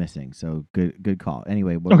missing. So good call.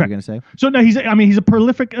 Anyway, what were you gonna say? So no, he's a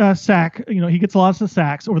prolific sack. He gets lots of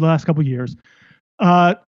sacks over the last couple of years.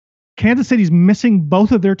 Kansas City's missing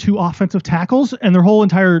both of their 2 offensive tackles, and their whole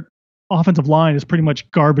entire offensive line is pretty much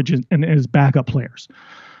garbage and is backup players.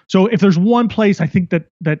 So if there's one place I think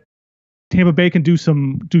that Tampa Bay can do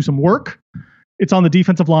some work, it's on the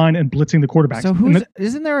defensive line and blitzing the quarterbacks. So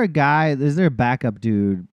isn't there a guy? Is there a backup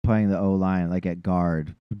dude playing the O line like at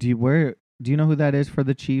guard? Do you know who that is for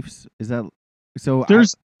the Chiefs? Is that so?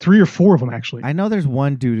 There's 3 or 4 of them actually. I know there's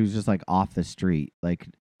one dude who's just like off the street, like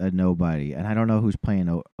a nobody, and I don't know who's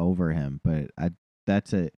playing over him, but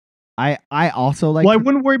that's it. I also like. Well, I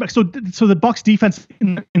wouldn't worry about. So the Bucs defense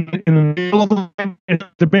in the middle of the line,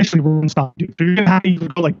 they're basically run stop. So you're gonna have to either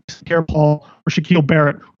go like Pierre Paul or Shaquille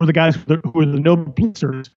Barrett, or the guys who are the no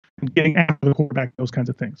blitzers and getting after the quarterback, those kinds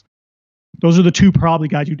of things. Those are the 2 probably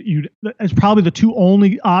guys it's probably the 2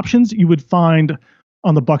 only options you would find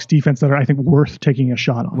on the Bucs defense that are I think worth taking a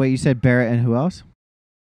shot on. Wait, you said Barrett and who else?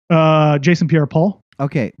 Jason Pierre-Paul.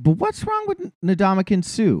 Okay, but what's wrong with Ndamukong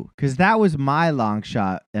Suh? Because that was my long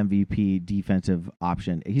shot MVP defensive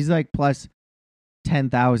option. He's like plus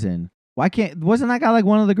 10,000. Why can't? Wasn't that guy like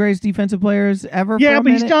one of the greatest defensive players ever? Yeah,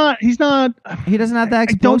 but he's not. He doesn't have that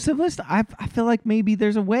explosive list. I feel like maybe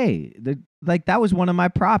there's a way. That was one of my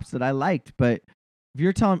props that I liked. But if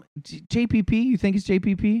you're telling JPP, you think it's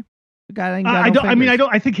JPP? The guy that got no fingers.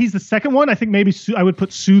 I think he's the second one. I think maybe I would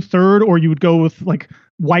put Suh third, or you would go with like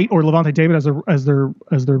White or Levante David as the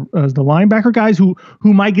linebacker guys who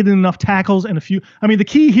might get in enough tackles and a few. I mean, the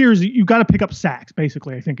key here is you got to pick up sacks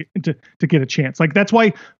basically. I think to get a chance. Like that's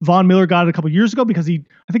why Von Miller got it a couple of years ago because I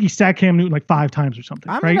think he sacked Cam Newton like 5 times or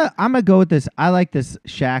something. I'm gonna go with this. I like this.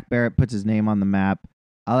 Shaq Barrett puts his name on the map.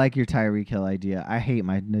 I like your Tyreek Hill idea. I hate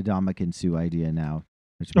my Ndamukong Suh idea now.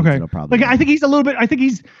 Okay. I think he's a little bit.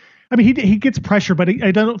 I mean, he gets pressure, but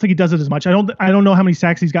I don't think he does it as much. I don't know how many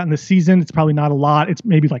sacks he's gotten this season. It's probably not a lot. It's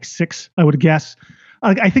maybe like 6, I would guess.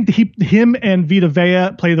 I think him and Vita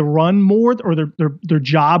Vea play the run more, or their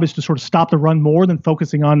job is to sort of stop the run more than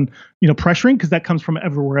focusing on pressuring, because that comes from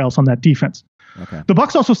everywhere else on that defense. Okay. The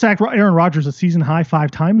Bucs also sacked Aaron Rodgers a season high 5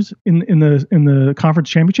 times in the conference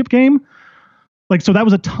championship game. Like, so that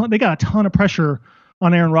was a ton. They got a ton of pressure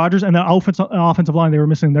on Aaron Rodgers, and the offensive line, they were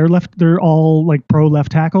missing they're all like pro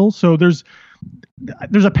left tackles. So there's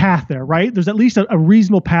a path there, right? There's at least a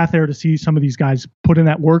reasonable path there to see some of these guys put in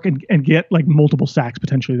that work and get like multiple sacks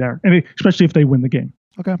potentially there, and especially if they win the game.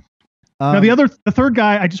 Okay. Now the third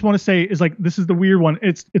guy I just want to say is like, this is the weird one.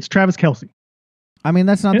 It's Travis Kelce. I mean,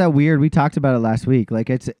 that's not that weird. We talked about it last week.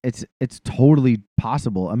 Like it's totally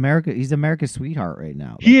possible. He's America's sweetheart right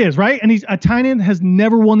now. He is, right? And a tight end has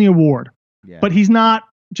never won the award. Yeah. But he's not,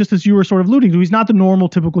 just as you were sort of alluding to, he's not the normal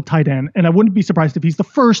typical tight end. And I wouldn't be surprised if he's the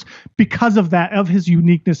first because of that, of his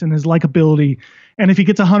uniqueness and his likability. And if he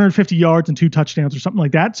gets 150 yards and 2 touchdowns or something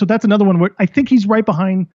like that. So that's another one where I think he's right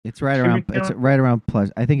behind. It's right around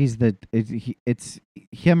plus. I think it's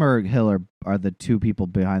him or Hill are the 2 people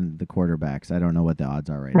behind the quarterbacks. I don't know what the odds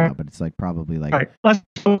are right now, but it's like probably like right. plus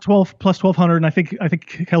 1200. And I think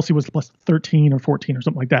Kelce was plus 13 or 14 or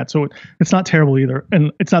something like that. So it's not terrible either.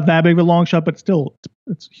 And it's not that big of a long shot, but still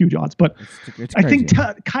it's huge odds. But it's I think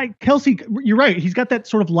Kelce, you're right. He's got that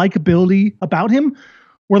sort of likability about him,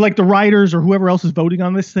 where like the writers or whoever else is voting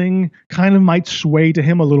on this thing kind of might sway to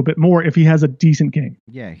him a little bit more if he has a decent game.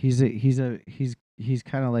 Yeah, he's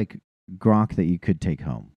kind of like Gronk that you could take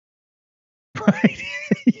home. Right.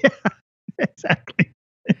 Yeah, exactly.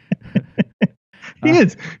 He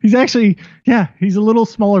is. He's actually, he's a little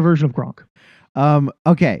smaller version of Gronk.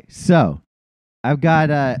 Okay, so I've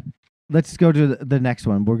got let's go to the next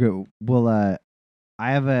one.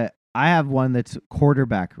 I have one that's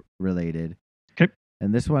quarterback related. Okay.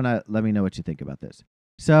 And this one, let me know what you think about this.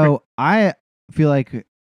 So I feel like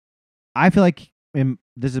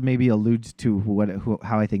this is maybe alludes to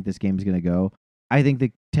how I think this game is going to go. I think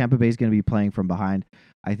that Tampa Bay is going to be playing from behind.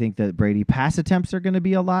 I think that Brady pass attempts are going to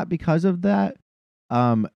be a lot because of that.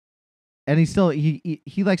 And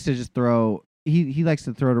he likes to just throw. He likes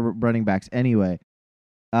to throw to running backs anyway.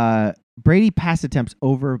 Brady pass attempts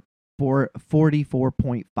over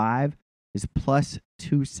 44.5 is plus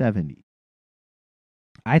 270.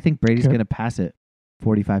 I think Brady's going to pass it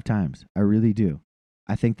 45 times. I really do.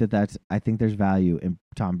 I think there's value in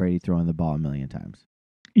Tom Brady throwing the ball a million times.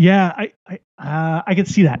 Yeah, I can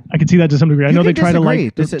see that. I can see that to some degree. I know they try to run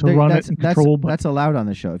it and control, but that's allowed on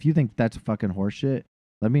the show. If you think that's fucking horseshit,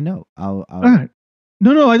 let me know. All right.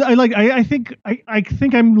 No. I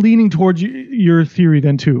think I'm leaning towards your theory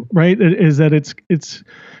then too. Right? Is that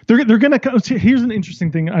they're gonna. Here's an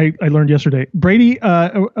interesting thing I learned yesterday. Brady,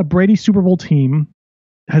 a Brady Super Bowl team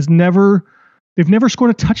they've never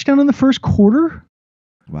scored a touchdown in the first quarter.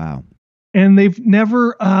 Wow. And they've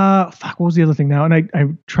never, what was the other thing now? And I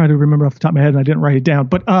try to remember off the top of my head and I didn't write it down.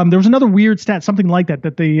 But there was another weird stat, something like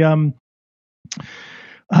that they,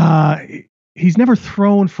 he's never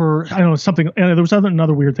thrown for, I don't know, something. And there was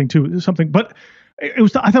another weird thing too, something. But I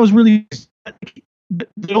thought it was really,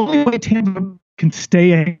 the only way Tampa can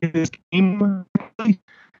stay ahead of this game,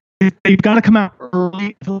 they've got to come out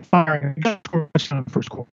early, firing, they've got to score a touchdown in the first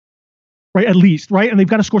quarter. Right, at least, right, and they've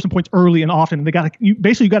got to score some points early and often. And they got to you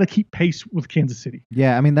got to keep pace with Kansas City.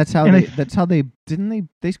 Yeah, I mean that's how they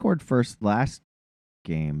scored first last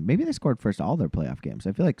game. Maybe they scored first all their playoff games.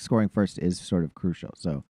 I feel like scoring first is sort of crucial.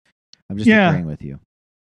 So I'm just agreeing with you.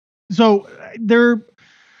 So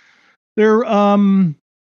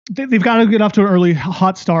they've got to get off to an early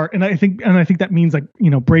hot start, and I think that means like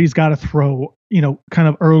Brady's got to throw kind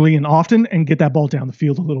of early and often and get that ball down the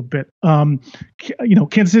field a little bit.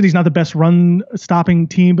 Kansas City's not the best run stopping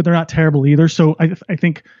team, but they're not terrible either. So I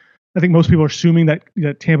think most people are assuming that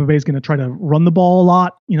Tampa Bay is going to try to run the ball a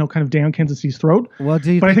lot, kind of down Kansas City's throat. Well,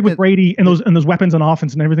 I think with Brady and those weapons on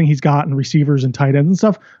offense and everything he's got and receivers and tight ends and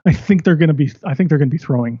stuff, I think they're going to be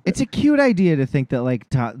throwing. It's a cute idea to think that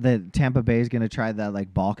that Tampa Bay is going to try that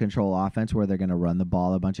like ball control offense where they're going to run the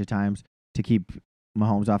ball a bunch of times to keep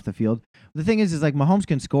Mahomes off the field. The thing is like Mahomes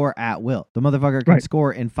can score at will. The motherfucker can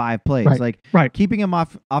score in 5 plays. Keeping him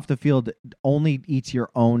off the field only eats your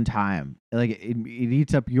own time. Like it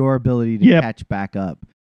eats up your ability to catch back up.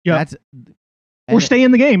 Yeah. Or stay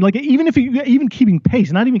in the game. Like even keeping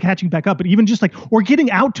pace, not even catching back up, but even just like or getting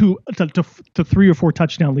out to 3 or 4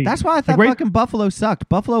 touchdown leads. That's why I thought fucking Buffalo sucked.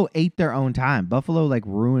 Buffalo ate their own time. Buffalo like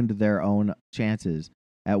ruined their own chances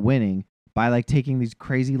at winning by like taking these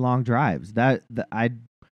crazy long drives. I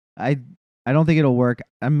don't think it'll work.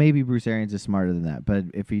 Maybe Bruce Arians is smarter than that, but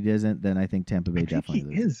if he doesn't, then I think Tampa Bay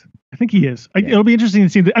definitely is. I think he is. It'll be interesting to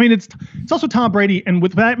see. I mean, it's also Tom Brady, and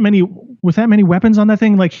with that many weapons on that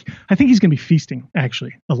thing, like I think he's going to be feasting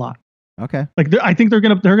actually a lot. Okay. Like I think they're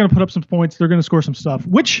gonna put up some points. They're gonna score some stuff,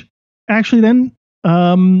 which actually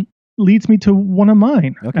then leads me to one of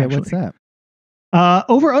mine. Okay, actually. What's that?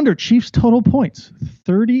 Over under Chiefs total points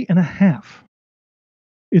 30.5.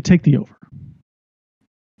 Take the over.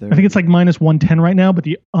 I think it's like minus 110 right now, but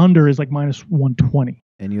the under is like minus 120.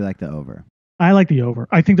 And you like the over? I like the over.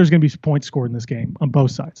 I think there's going to be points scored in this game on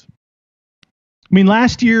both sides. I mean,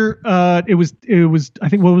 last year it was I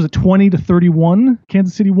think what was it 20-31?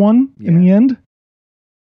 Kansas City won in the end.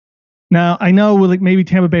 Now I know like maybe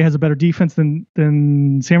Tampa Bay has a better defense than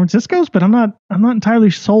San Francisco's, but I'm not entirely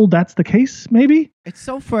sold that's the case. Maybe it's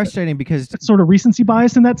so frustrating because it's sort of recency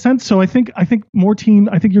bias in that sense. So I think more team.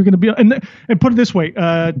 I think you're going to be and put it this way: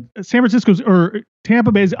 San Francisco's or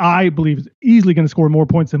Tampa Bay's, I believe, is easily going to score more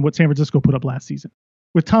points than what San Francisco put up last season.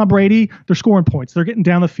 With Tom Brady, they're scoring points. They're getting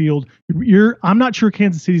down the field. I'm not sure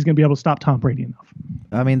Kansas City's going to be able to stop Tom Brady enough.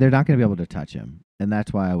 I mean, they're not going to be able to touch him, and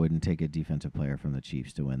that's why I wouldn't take a defensive player from the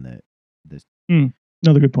Chiefs to win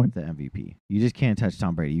another good point. The MVP. You just can't touch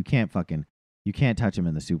Tom Brady. You can't touch him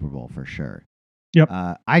in the Super Bowl for sure. Yep.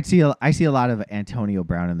 I see a lot of Antonio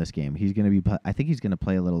Brown in this game. He's going to be. I think he's going to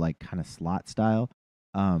play a little like kind of slot style.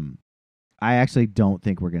 I actually don't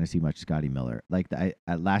think we're going to see much Scotty Miller. Like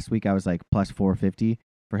last week, I was like plus 450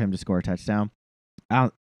 for him to score a touchdown. I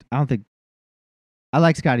don't think. I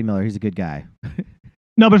like Scotty Miller. He's a good guy.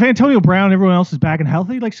 No, but if Antonio Brown, everyone else is back and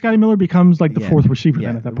healthy, like Scotty Miller becomes like the fourth receiver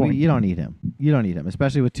then at that point. You don't need him.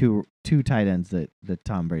 Especially with two tight ends that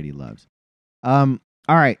Tom Brady loves. All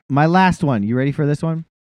right, my last one. You ready for this one?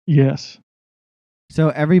 Yes. So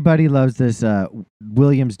everybody loves this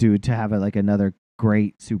Williams dude to have another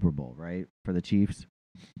great Super Bowl, right? For the Chiefs.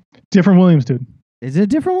 Different Williams dude. Is it a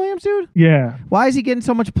different Williams dude? Yeah. Why is he getting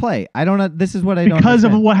so much play? I don't know. This is what I don't because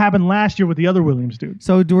understand. of what happened last year with the other Williams dude.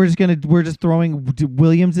 So we're just throwing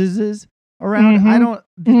Williamses around. Mm-hmm. I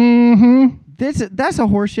don't. That's a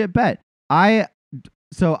horseshit bet. I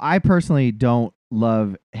personally don't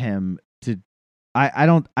love him to. I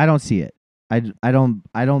don't see it. I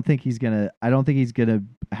don't think he's gonna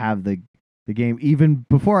have the game even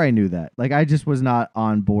before I knew that. Like I just was not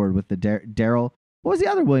on board with the Daryl. What was the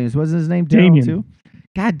other Williams? Wasn't his name Daryl too?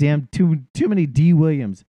 God damn, too many D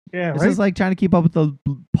Williams. Yeah, this is like trying to keep up with the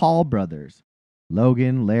Paul brothers.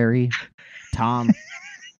 Logan, Larry, Tom,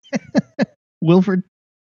 Wilford.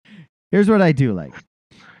 Here's what I do like.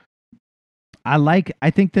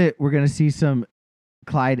 I think that we're gonna see some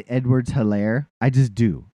Clyde Edwards-Helaire. I just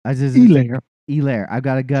do. Helaire. I've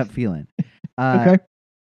got a gut feeling. Okay.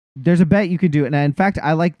 There's a bet you could do, and in fact,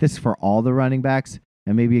 I like this for all the running backs.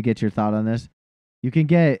 And maybe you get your thought on this. You can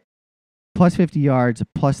get plus 50 yards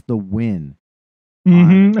plus the win.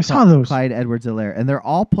 Mm-hmm. I saw those. Clyde Edwards-Helaire, and they're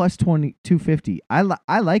all plus 250.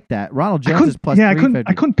 I like that. Ronald Jones is plus 350.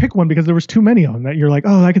 I couldn't pick one because there was too many of them that you're like,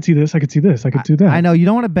 oh, I could see this, I could see this, I could do that. I know you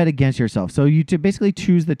don't want to bet against yourself, so you basically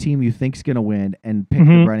choose the team you think's going to win and pick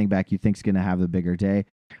the running back you think's going to have the bigger day.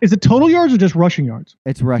 Is it total yards or just rushing yards?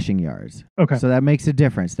 It's rushing yards. Okay, so that makes a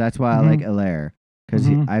difference. That's why I like Helaire because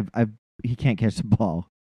he can't catch the ball.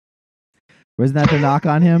 Wasn't that the knock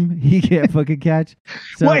on him? He can't fucking catch.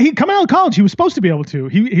 So, well, he coming out of college, he was supposed to be able to.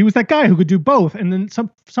 He was that guy who could do both, and then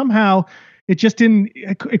somehow it just didn't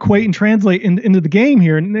equate and translate into the game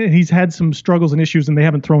here. And he's had some struggles and issues, and they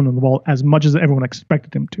haven't thrown him the ball as much as everyone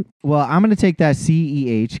expected him to. Well, I'm going to take that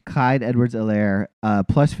CEH, Clyde Edwards-Helaire,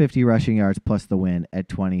 plus 50 rushing yards plus the win at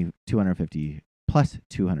 250 plus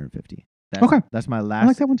 250. That's my last. I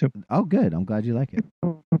like that one too. Oh, good. I'm glad you like it.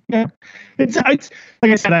 Yeah, it's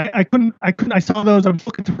like I said, I couldn't. I saw those. I was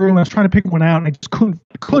looking through and I was trying to pick one out, and I just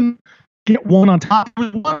couldn't get one on top.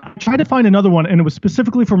 I tried to find another one, and it was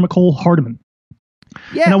specifically for Mecole Hardman.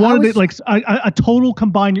 Yeah, and I wanted a total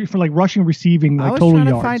combined for like rushing, receiving, like total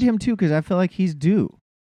yards. I was trying to find him too because I feel like he's due.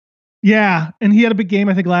 Yeah, and he had a big game,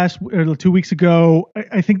 I think, 2 weeks ago.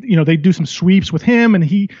 I think, they do some sweeps with him, and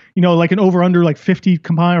he, like an over-under, like 50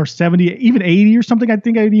 combined or 70, even 80 or something. I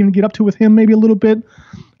think I'd even get up to with him maybe a little bit.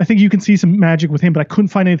 I think you can see some magic with him, but I couldn't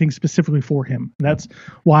find anything specifically for him. And that's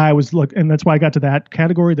why I got to that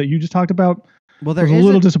category that you just talked about. Well, I was a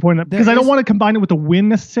little disappointed because I don't want to combine it with the win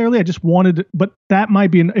necessarily. I just wanted, but that might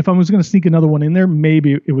be, if I was going to sneak another one in there,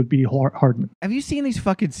 maybe it would be Hardman. Have you seen these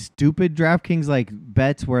fucking stupid DraftKings like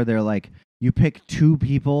bets where they're like, you pick two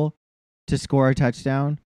people to score a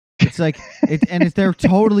touchdown? It's like, they're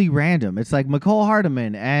totally random. It's like Mecole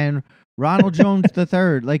Hardman and Ronald Jones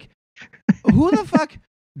III. Like, who the fuck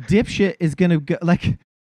dipshit is going to go? Like,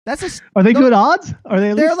 are they good odds? Are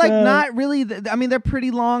they? They're like not really. I mean, they're pretty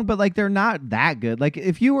long, but like they're not that good. Like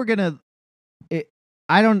if you were gonna,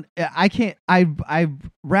 I can't. I've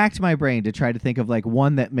racked my brain to try to think of like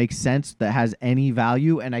one that makes sense that has any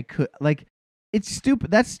value, and I could like. It's stupid.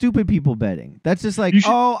 That's stupid people betting. That's just like,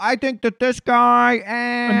 I think that this guy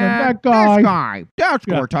and that guy they'll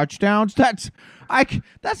score touchdowns.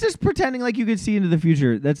 That's just pretending like you could see into the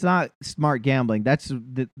future. That's not smart gambling. That's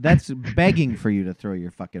begging for you to throw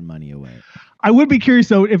your fucking money away. I would be curious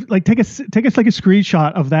though, if like take us like a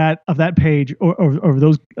screenshot of that page or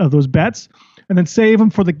those bets, and then save them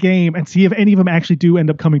for the game and see if any of them actually do end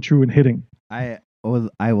up coming true and hitting. I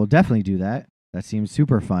will definitely do that. That seems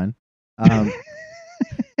super fun. I'd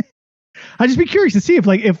just be curious to see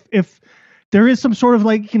if there is some sort of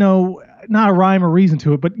like, not a rhyme or reason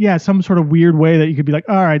to it, but yeah, some sort of weird way that you could be like,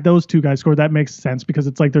 all right, those two guys scored. That makes sense because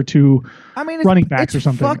it's like they're two running backs or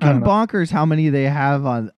something. It's fucking bonkers how many they have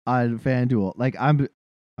on FanDuel. Like I'm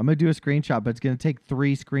gonna do a screenshot, but it's gonna take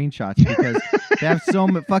 3 screenshots because they have so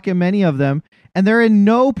fucking many of them, and they're in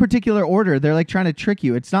no particular order. They're like trying to trick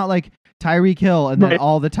you. It's not like Tyreek Hill and then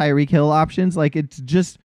all the Tyreek Hill options. Like it's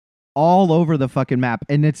just all over the fucking map,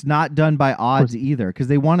 and it's not done by odds either because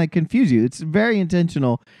they want to confuse you. It's very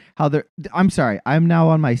intentional how they're. I'm sorry, I'm now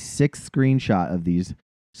on my 6th screenshot of these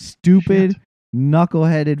stupid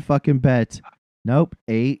knuckleheaded fucking bets. Nope,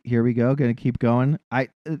 8. Here we go. Gonna keep going.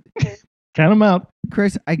 Count them out,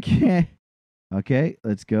 Chris. I can't. Okay,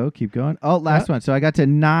 let's go. Keep going. Oh, last one. So I got to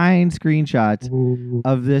 9 screenshots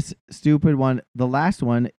of this stupid one. The last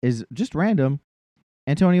one is just random.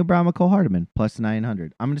 Antonio Brown, McCole Hardman, plus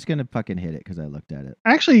 900. I'm just going to fucking hit it because I looked at it.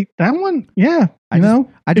 Actually, that one, yeah.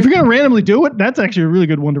 If you're going to randomly do it, that's actually a really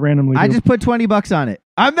good one to randomly do. I just put $20 on it.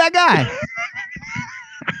 I'm that guy.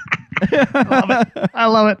 I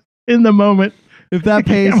love it. In the moment. If that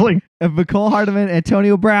pays, if McCole Hardman,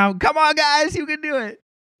 Antonio Brown, come on, guys, you can do it.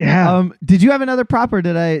 Yeah. Did you have another prop or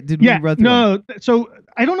did we run through? No. So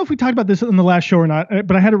I don't know if we talked about this in the last show or not,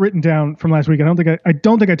 but I had it written down from last week. I don't think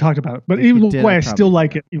I talked about it, but either way, I still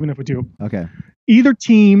like it, even if we do. Okay. Either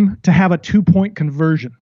team to have a 2-point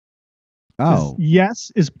conversion. Oh.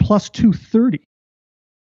 Yes is plus 230.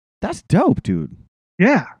 That's dope, dude.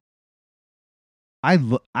 Yeah. I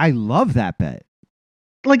love that bet.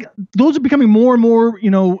 Like those are becoming more and more,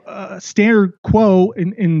 standard quo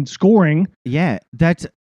in scoring. Yeah, that's.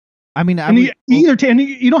 I mean, either team.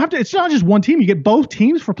 You don't have to. It's not just one team. You get both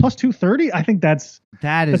teams for plus 230. I think that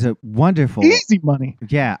is a wonderful easy money.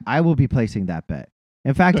 Yeah, I will be placing that bet.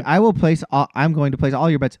 In fact, I'm going to place all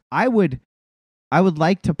your bets. I would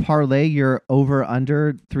like to parlay your over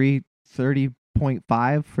under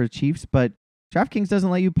 330.5 for Chiefs, but DraftKings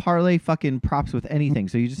doesn't let you parlay fucking props with anything,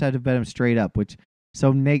 so you just have to bet them straight up.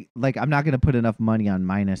 I'm not going to put enough money on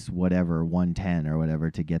minus whatever 110 or whatever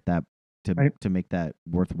to get that to make that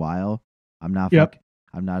worthwhile. I'm not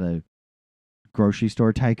I'm not a grocery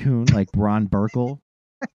store tycoon like Ron Burkle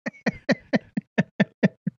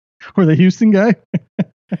or the Houston guy.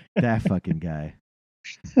 That fucking guy.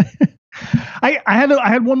 I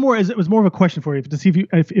had one more. As it was more of a question for you to see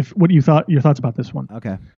if what you thought, your thoughts about this one.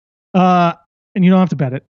 Okay. And you don't have to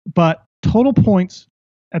bet it, but total points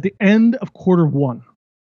at the end of quarter one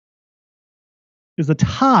is the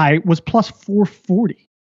tie was plus 440.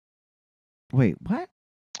 Wait, what?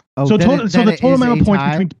 Oh, so the total amount of points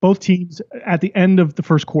between both teams at the end of the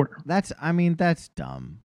first quarter. That's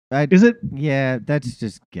dumb. Is it? Yeah, that's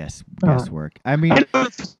just guesswork. I mean, there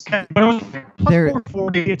is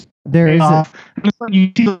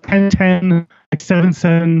you see 10-10, like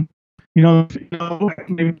 7-7.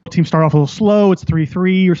 Maybe teams start off a little slow. It's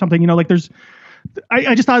 3-3 or something. Like there's.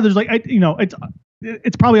 I just thought there's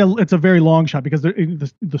it's probably a very long shot because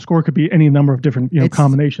the score could be any number of different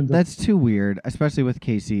combinations. That's too weird, especially with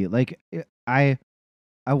KC. Like I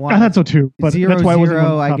want. I thought so too, but 0-0, that's why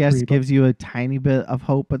I guess gives you a tiny bit of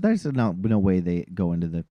hope, but there's no way they go into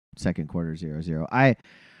the second quarter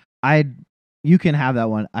 0-0. You can have that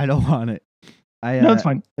one. I don't want it. No, that's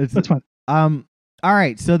fine. That's fine. All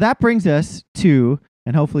right, so that brings us to,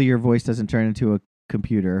 and hopefully your voice doesn't turn into a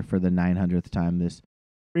computer for the 900th time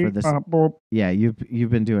yeah, you've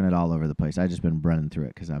been doing it all over the place. I just been running through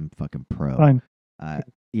it because I'm fucking pro. Fine.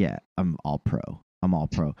 Yeah, I'm all pro.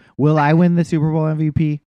 Will I win the Super Bowl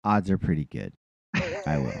MVP? Odds are pretty good.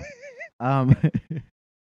 I will.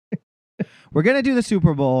 We're gonna do the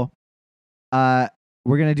Super Bowl. We're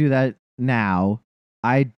gonna do that now.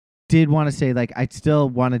 I did want to say, I still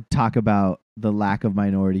want to talk about the lack of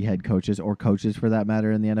minority head coaches or coaches for that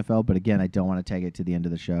matter in the NFL. But again, I don't want to take it to the end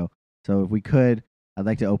of the show. So if we could, I'd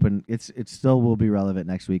like to open. It still will be relevant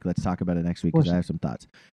next week. Let's talk about it next week because I have some thoughts.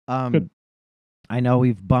 I know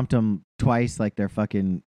we've bumped them twice, like they're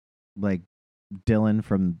fucking like Dylan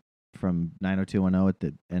from 90210 at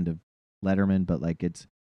the end of Letterman, but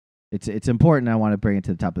it's important. I want to bring it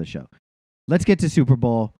to the top of the show. Let's get to Super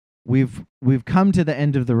Bowl. We've come to the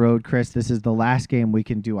end of the road, Chris. This is the last game we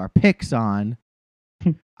can do our picks on.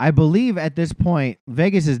 I believe at this point,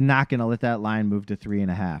 Vegas is not going to let that line move to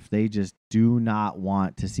 3.5. They just do not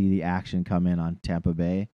want to see the action come in on Tampa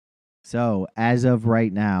Bay. So as of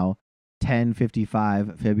right now,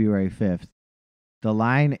 10:55, February 5th, the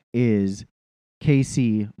line is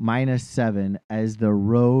KC -7 as the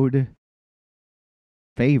road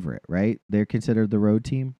favorite, right? They're considered the road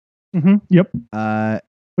team. Mm-hmm. Yep.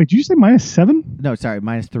 Wait, did you say -7? No, sorry,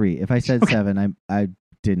 -3. If I said 7, I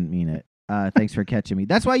didn't mean it. Thanks for catching me.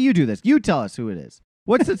 That's why you do this. You tell us who it is.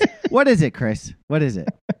 What is it, Chris? What is it?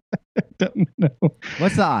 Don't know.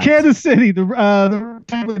 What's the odds? Kansas City. The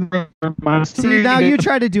See, now you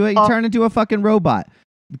try to do it. You turn into a fucking robot.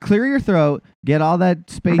 Clear your throat. Get all that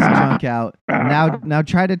space junk out. Now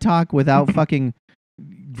try to talk without fucking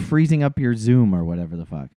freezing up your Zoom or whatever the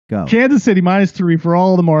fuck. Go. Kansas City -3 for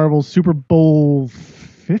all the marbles. Super Bowl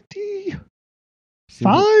 50?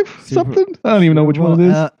 Something? I don't even know which one it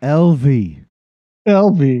is. LV.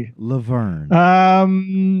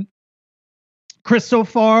 Laverne. Chris, so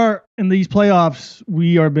far in these playoffs,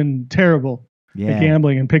 we have been terrible at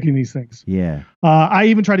gambling and picking these things. Yeah. I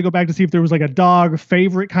even tried to go back to see if there was like a dog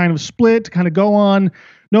favorite kind of split to kind of go on.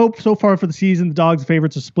 Nope. So far for the season, the dogs'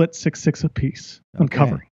 favorites are split 6-6 apiece on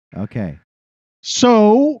covering. Okay.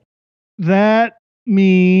 So that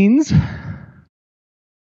means,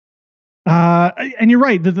 and you're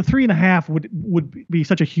right, that the 3.5 would be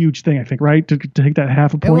such a huge thing, I think, right? To take that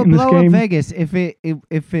half a point in this game. It will blow up Vegas. If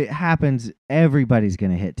it happens, everybody's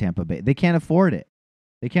going to hit Tampa Bay. They can't afford it.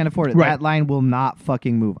 Right. That line will not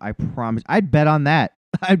fucking move. I promise. I'd bet on that.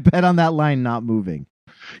 I'd bet on that line not moving.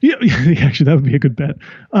 Yeah, actually, that would be a good bet.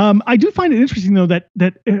 I do find it interesting, though, that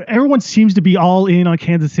everyone seems to be all in on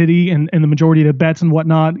Kansas City and the majority of the bets and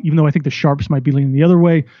whatnot, even though I think the sharps might be leaning the other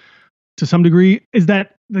way to some degree, is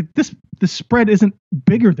that this spread isn't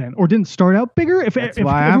bigger then, or didn't start out bigger. If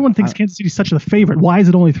everyone thinks Kansas City is such the favorite, why is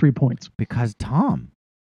it only 3 points? Because Tom.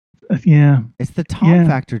 Yeah. It's the Tom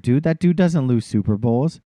factor, dude. That dude doesn't lose Super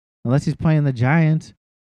Bowls unless he's playing the Giants.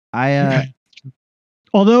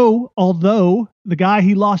 Although the guy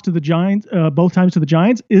he lost to the Giants, both times to the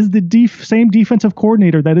Giants, is the same defensive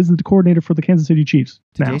coordinator that is the coordinator for the Kansas City Chiefs.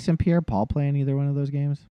 Did Jason Pierre-Paul play in either one of those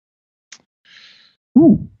games?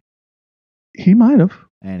 Ooh, he might have.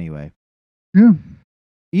 Anyway. Yeah.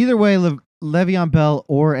 Either way, Le'Veon Bell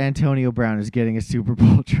or Antonio Brown is getting a Super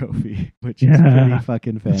Bowl trophy, which is pretty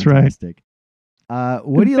fucking fantastic. That's right.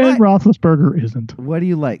 What do you like? Ben Roethlisberger isn't. What do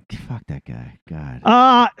you like? Fuck that guy.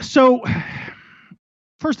 God. So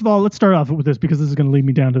first of all, let's start off with this because this is going to lead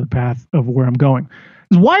me down to the path of where I'm going.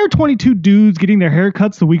 Why are 22 dudes getting their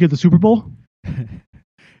haircuts the week of the Super Bowl?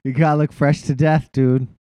 You gotta look fresh to death, dude.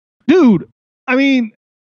 Dude, I mean,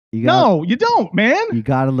 no, you don't, man. You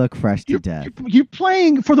gotta look fresh to death. You're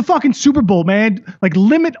playing for the fucking Super Bowl, man. Like,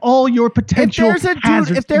 limit all your potential.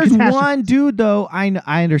 If there's one dude, though,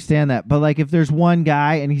 I understand that. But like, if there's one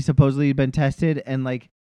guy and he's supposedly been tested, and like,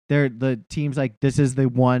 the team's like, this is the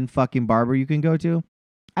one fucking barber you can go to,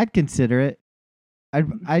 I'd consider it.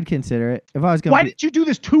 I'd consider it if I was going. Why did you do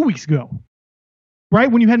this 2 weeks ago? Right,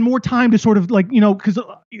 when you had more time to sort of because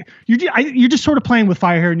you're just sort of playing with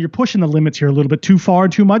fire here and you're pushing the limits here a little bit too far,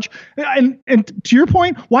 too much. And to your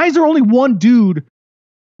point, why is there only one dude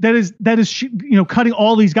that is cutting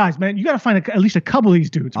all these guys, man? You got to find at least a couple of these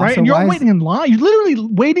dudes, right? And you're all waiting in line. You're literally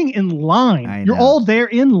waiting in line. You're all there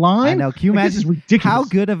in line. I know. Can you imagine? This is ridiculous. How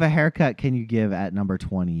good of a haircut can you give at number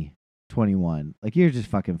 20, 21? Like, you're just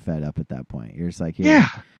fucking fed up at that point. You're just like, yeah.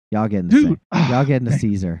 Y'all getting the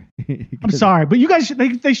Caesar. I'm sorry, but you guys,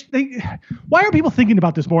 why are people thinking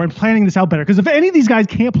about this more and planning this out better? Because if any of these guys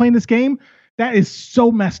can't play in this game, that is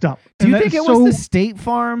so messed up. Do you think it was the State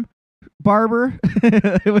Farm barber?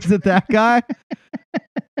 Was it that guy?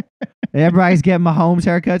 Everybody's getting Mahomes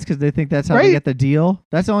haircuts because they think that's how they get the deal.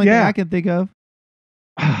 That's the only thing I can think of.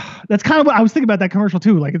 That's kind of what I was thinking about that commercial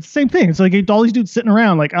too. Like, it's the same thing. It's like all these dudes sitting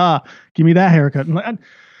around like, give me that haircut.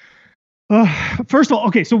 First of all,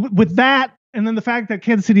 okay, so with that, and then the fact that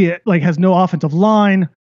Kansas City like has no offensive line,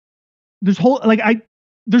 and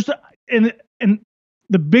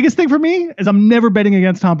the biggest thing for me is I'm never betting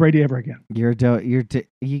against Tom Brady ever again. You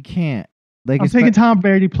can't. Like, I'm taking Tom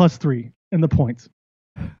Brady +3 in the points.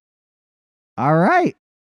 All right,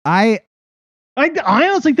 I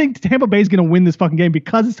honestly think Tampa Bay is going to win this fucking game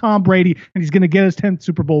because it's Tom Brady and he's going to get his 10th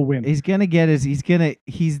Super Bowl win.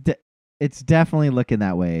 It's definitely looking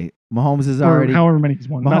that way. Mahomes is already however many he's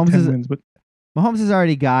won. Not 10 wins, but Mahomes has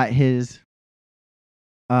already got his.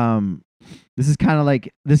 This is kind of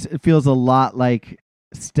like this. It feels a lot like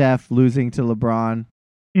Steph losing to LeBron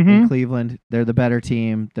in Cleveland. They're the better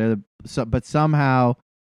team. But somehow,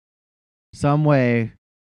 some way,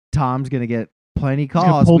 Tom's gonna get plenty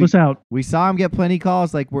calls. Pulled us out. We saw him get plenty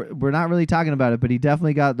calls. Like we're not really talking about it, but he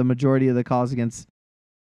definitely got the majority of the calls against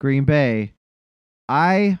Green Bay.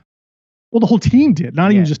 Well, the whole team did,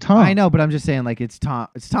 not even just Tom. I know, but I'm just saying, like, it's Tom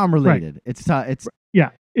related. Right.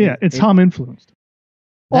 It's Tom influenced.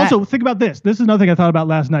 Also, think about this. This is another thing I thought about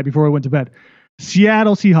last night before I went to bed.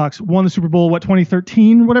 Seattle Seahawks won the Super Bowl,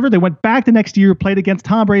 2013, whatever. They went back the next year, played against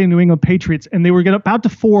Tom Brady and New England Patriots, and they were about to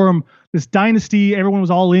form this dynasty. Everyone was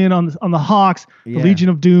all in on the Hawks, the Legion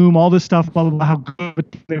of Doom, all this stuff, blah, blah, blah, how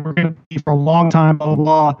good they were going to be for a long time, blah,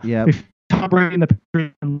 blah, blah. Yeah. Tom Brady and the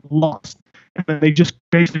Patriots lost. And then they just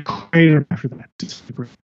basically created after that.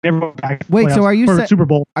 Wait, so are you Super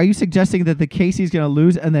Bowl? Are you suggesting that the Casey's going to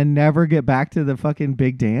lose and then never get back to the fucking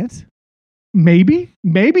big dance? Maybe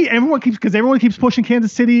everyone keeps pushing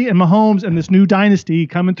Kansas City and Mahomes and this new dynasty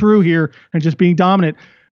coming through here and just being dominant,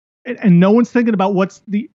 and no one's thinking about what's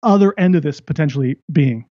the other end of this potentially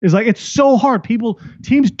being. It's like it's so hard.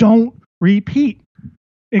 Teams don't repeat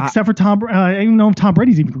except for Tom. I don't even know if Tom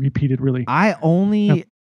Brady's even repeated really. My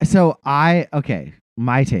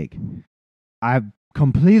take. I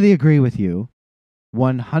completely agree with you,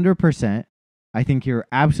 100%. I think you're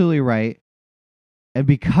absolutely right. And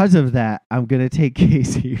because of that, I'm going to take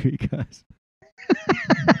Casey because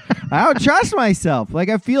I don't trust myself. Like,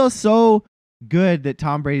 I feel so good that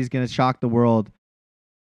Tom Brady's going to shock the world.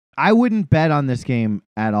 I wouldn't bet on this game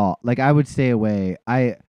at all. Like, I would stay away.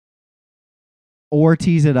 Or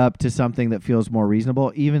tease it up to something that feels more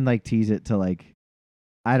reasonable. Even, like, tease it to, like,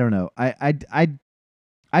 I don't know.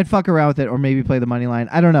 I'd fuck around with it or maybe play the money line.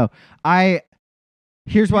 I don't know.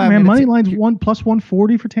 Here's why money line's plus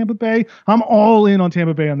 140 for Tampa Bay. I'm all in on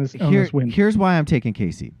Tampa Bay on this win. Here's why I'm taking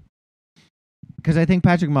Casey. Because I think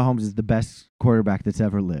Patrick Mahomes is the best quarterback that's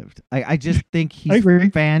ever lived. I just think he's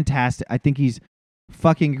fantastic. I think he's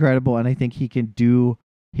fucking incredible, and I think he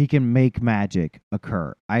can make magic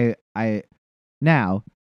occur. Now,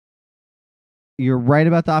 you're right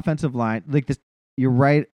about the offensive line. Like this, you're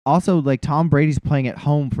right. Also, like Tom Brady's playing at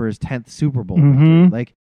home for his 10th Super Bowl. Mm-hmm.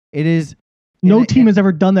 Like it is. No team has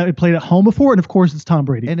ever done that. It played at home before, and of course, it's Tom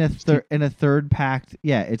Brady. In a third packed,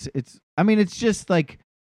 yeah. It's. I mean, it's just like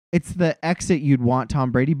it's the exit you'd want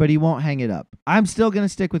Tom Brady, but he won't hang it up. I'm still gonna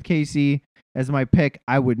stick with KC as my pick.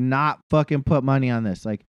 I would not fucking put money on this.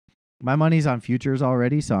 Like my money's on futures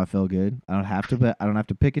already, so I feel good. I don't have to, but I don't have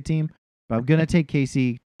to pick a team. But I'm gonna take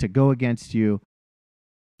KC to go against you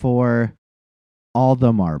for all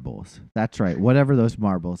the marbles. That's right. Whatever those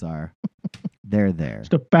marbles are. They're there.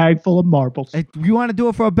 Just a bag full of marbles. Hey, you want to do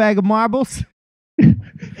it for a bag of marbles?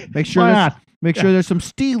 Make sure there's some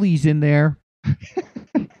Steelies in there.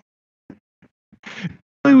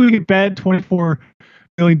 We get bet $24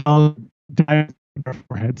 million diamonds in their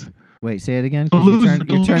foreheads. Wait, say it again.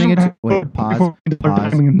 You're turning it. Wait, pause.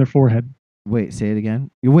 In their forehead. Wait, say it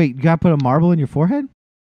again. You got to put a marble in your forehead?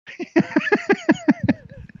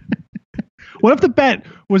 What if the bet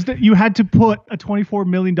was that you had to put a $24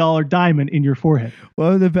 million diamond in your forehead?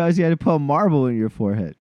 What if the bet was you had to put a marble in your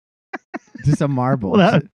forehead? Just a marble.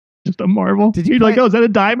 Just a marble? You're like, oh, is that a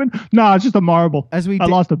diamond? No, it's just a marble. I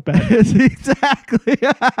lost a bet. Exactly.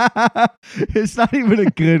 It's not even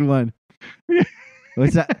a good one.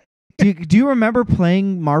 What's that? Do you remember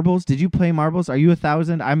playing marbles? Did you play marbles? Are you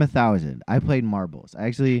 1,000? I'm 1,000. I played marbles. I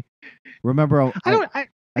actually remember.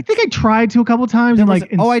 I think I tried to a couple times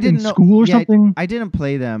in school or something. I didn't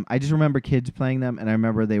play them. I just remember kids playing them, and I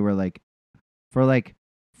remember they were like, for like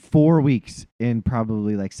 4 weeks in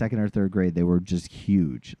probably like second or third grade, they were just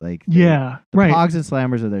huge. Like the Pogs and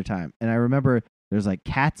Slammers of their time. And I remember there's like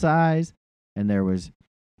Cat's Eyes, and there was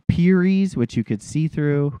Pearies, which you could see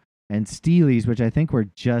through, and Steelies, which I think were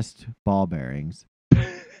just ball bearings.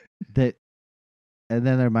 And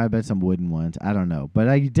then there might have been some wooden ones. I don't know, but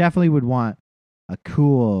I definitely would want a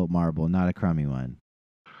cool marble, not a crummy one.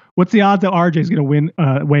 What's the odds that RJ is going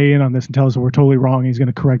to weigh in on this and tell us that we're totally wrong? He's going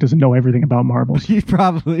to correct us and know everything about marbles. He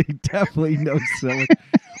definitely knows so much.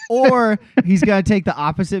 Or he's going to take the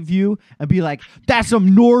opposite view and be like, that's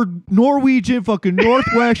some Norwegian fucking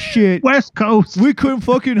Northwest shit. West Coast. We couldn't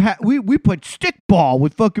fucking we put stickball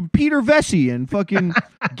with fucking Peter Vesey and fucking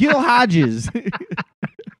Gil Hodges.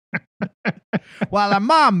 While our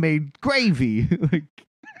mom made gravy.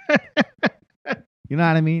 You know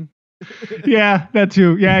what I mean? Yeah, that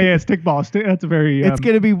too. Yeah, stickball. That's a very. It's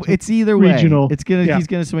gonna be. It's either way. Regional. It's gonna. Yeah. He's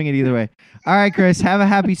gonna swing it either way. All right, Chris. Have a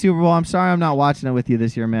happy Super Bowl. I'm sorry I'm not watching it with you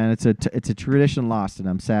this year, man. It's a tradition lost, and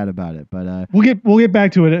I'm sad about it. But we'll get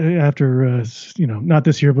back to it after. Not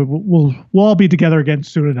this year, but we'll all be together again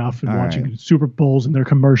soon enough and watching Super Bowls and their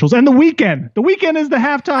commercials and the weekend. The weekend is the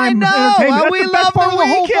halftime. I know. We love the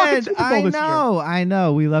weekend. I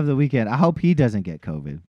know. We love the weekend. I hope he doesn't get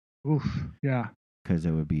COVID. Oof. Yeah. Because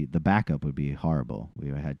it would be the backup would be horrible. We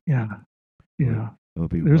had. Yeah. It would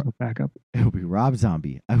be. There's no backup. It would be Rob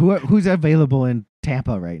Zombie. Who's available in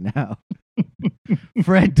Tampa right now?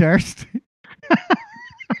 Fred Durst.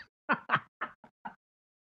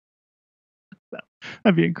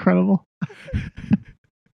 That'd be incredible.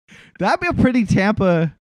 That'd be a pretty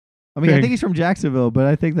Tampa. I mean, I think he's from Jacksonville, but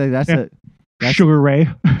I think that's Sugar Ray.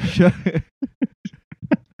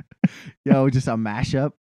 Yo, just a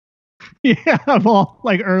mashup. Yeah, of all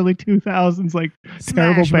like early 2000s, like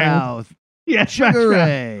terrible Smash bands. Mouth. Yeah, Sugar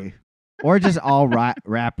Ray. Or just all rap,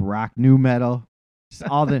 rock, new metal. Just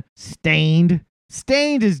all the Stained.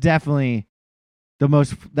 Stained is definitely the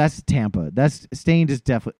most. That's Tampa. Stained is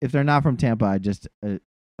definitely. If they're not from Tampa, I just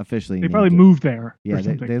officially. They probably moved there. Yeah,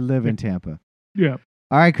 they live in Tampa. Yeah.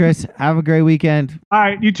 All right, Chris. Have a great weekend. All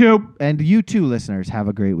right, you too. And you too, listeners. Have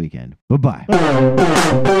a great weekend. Bye-bye.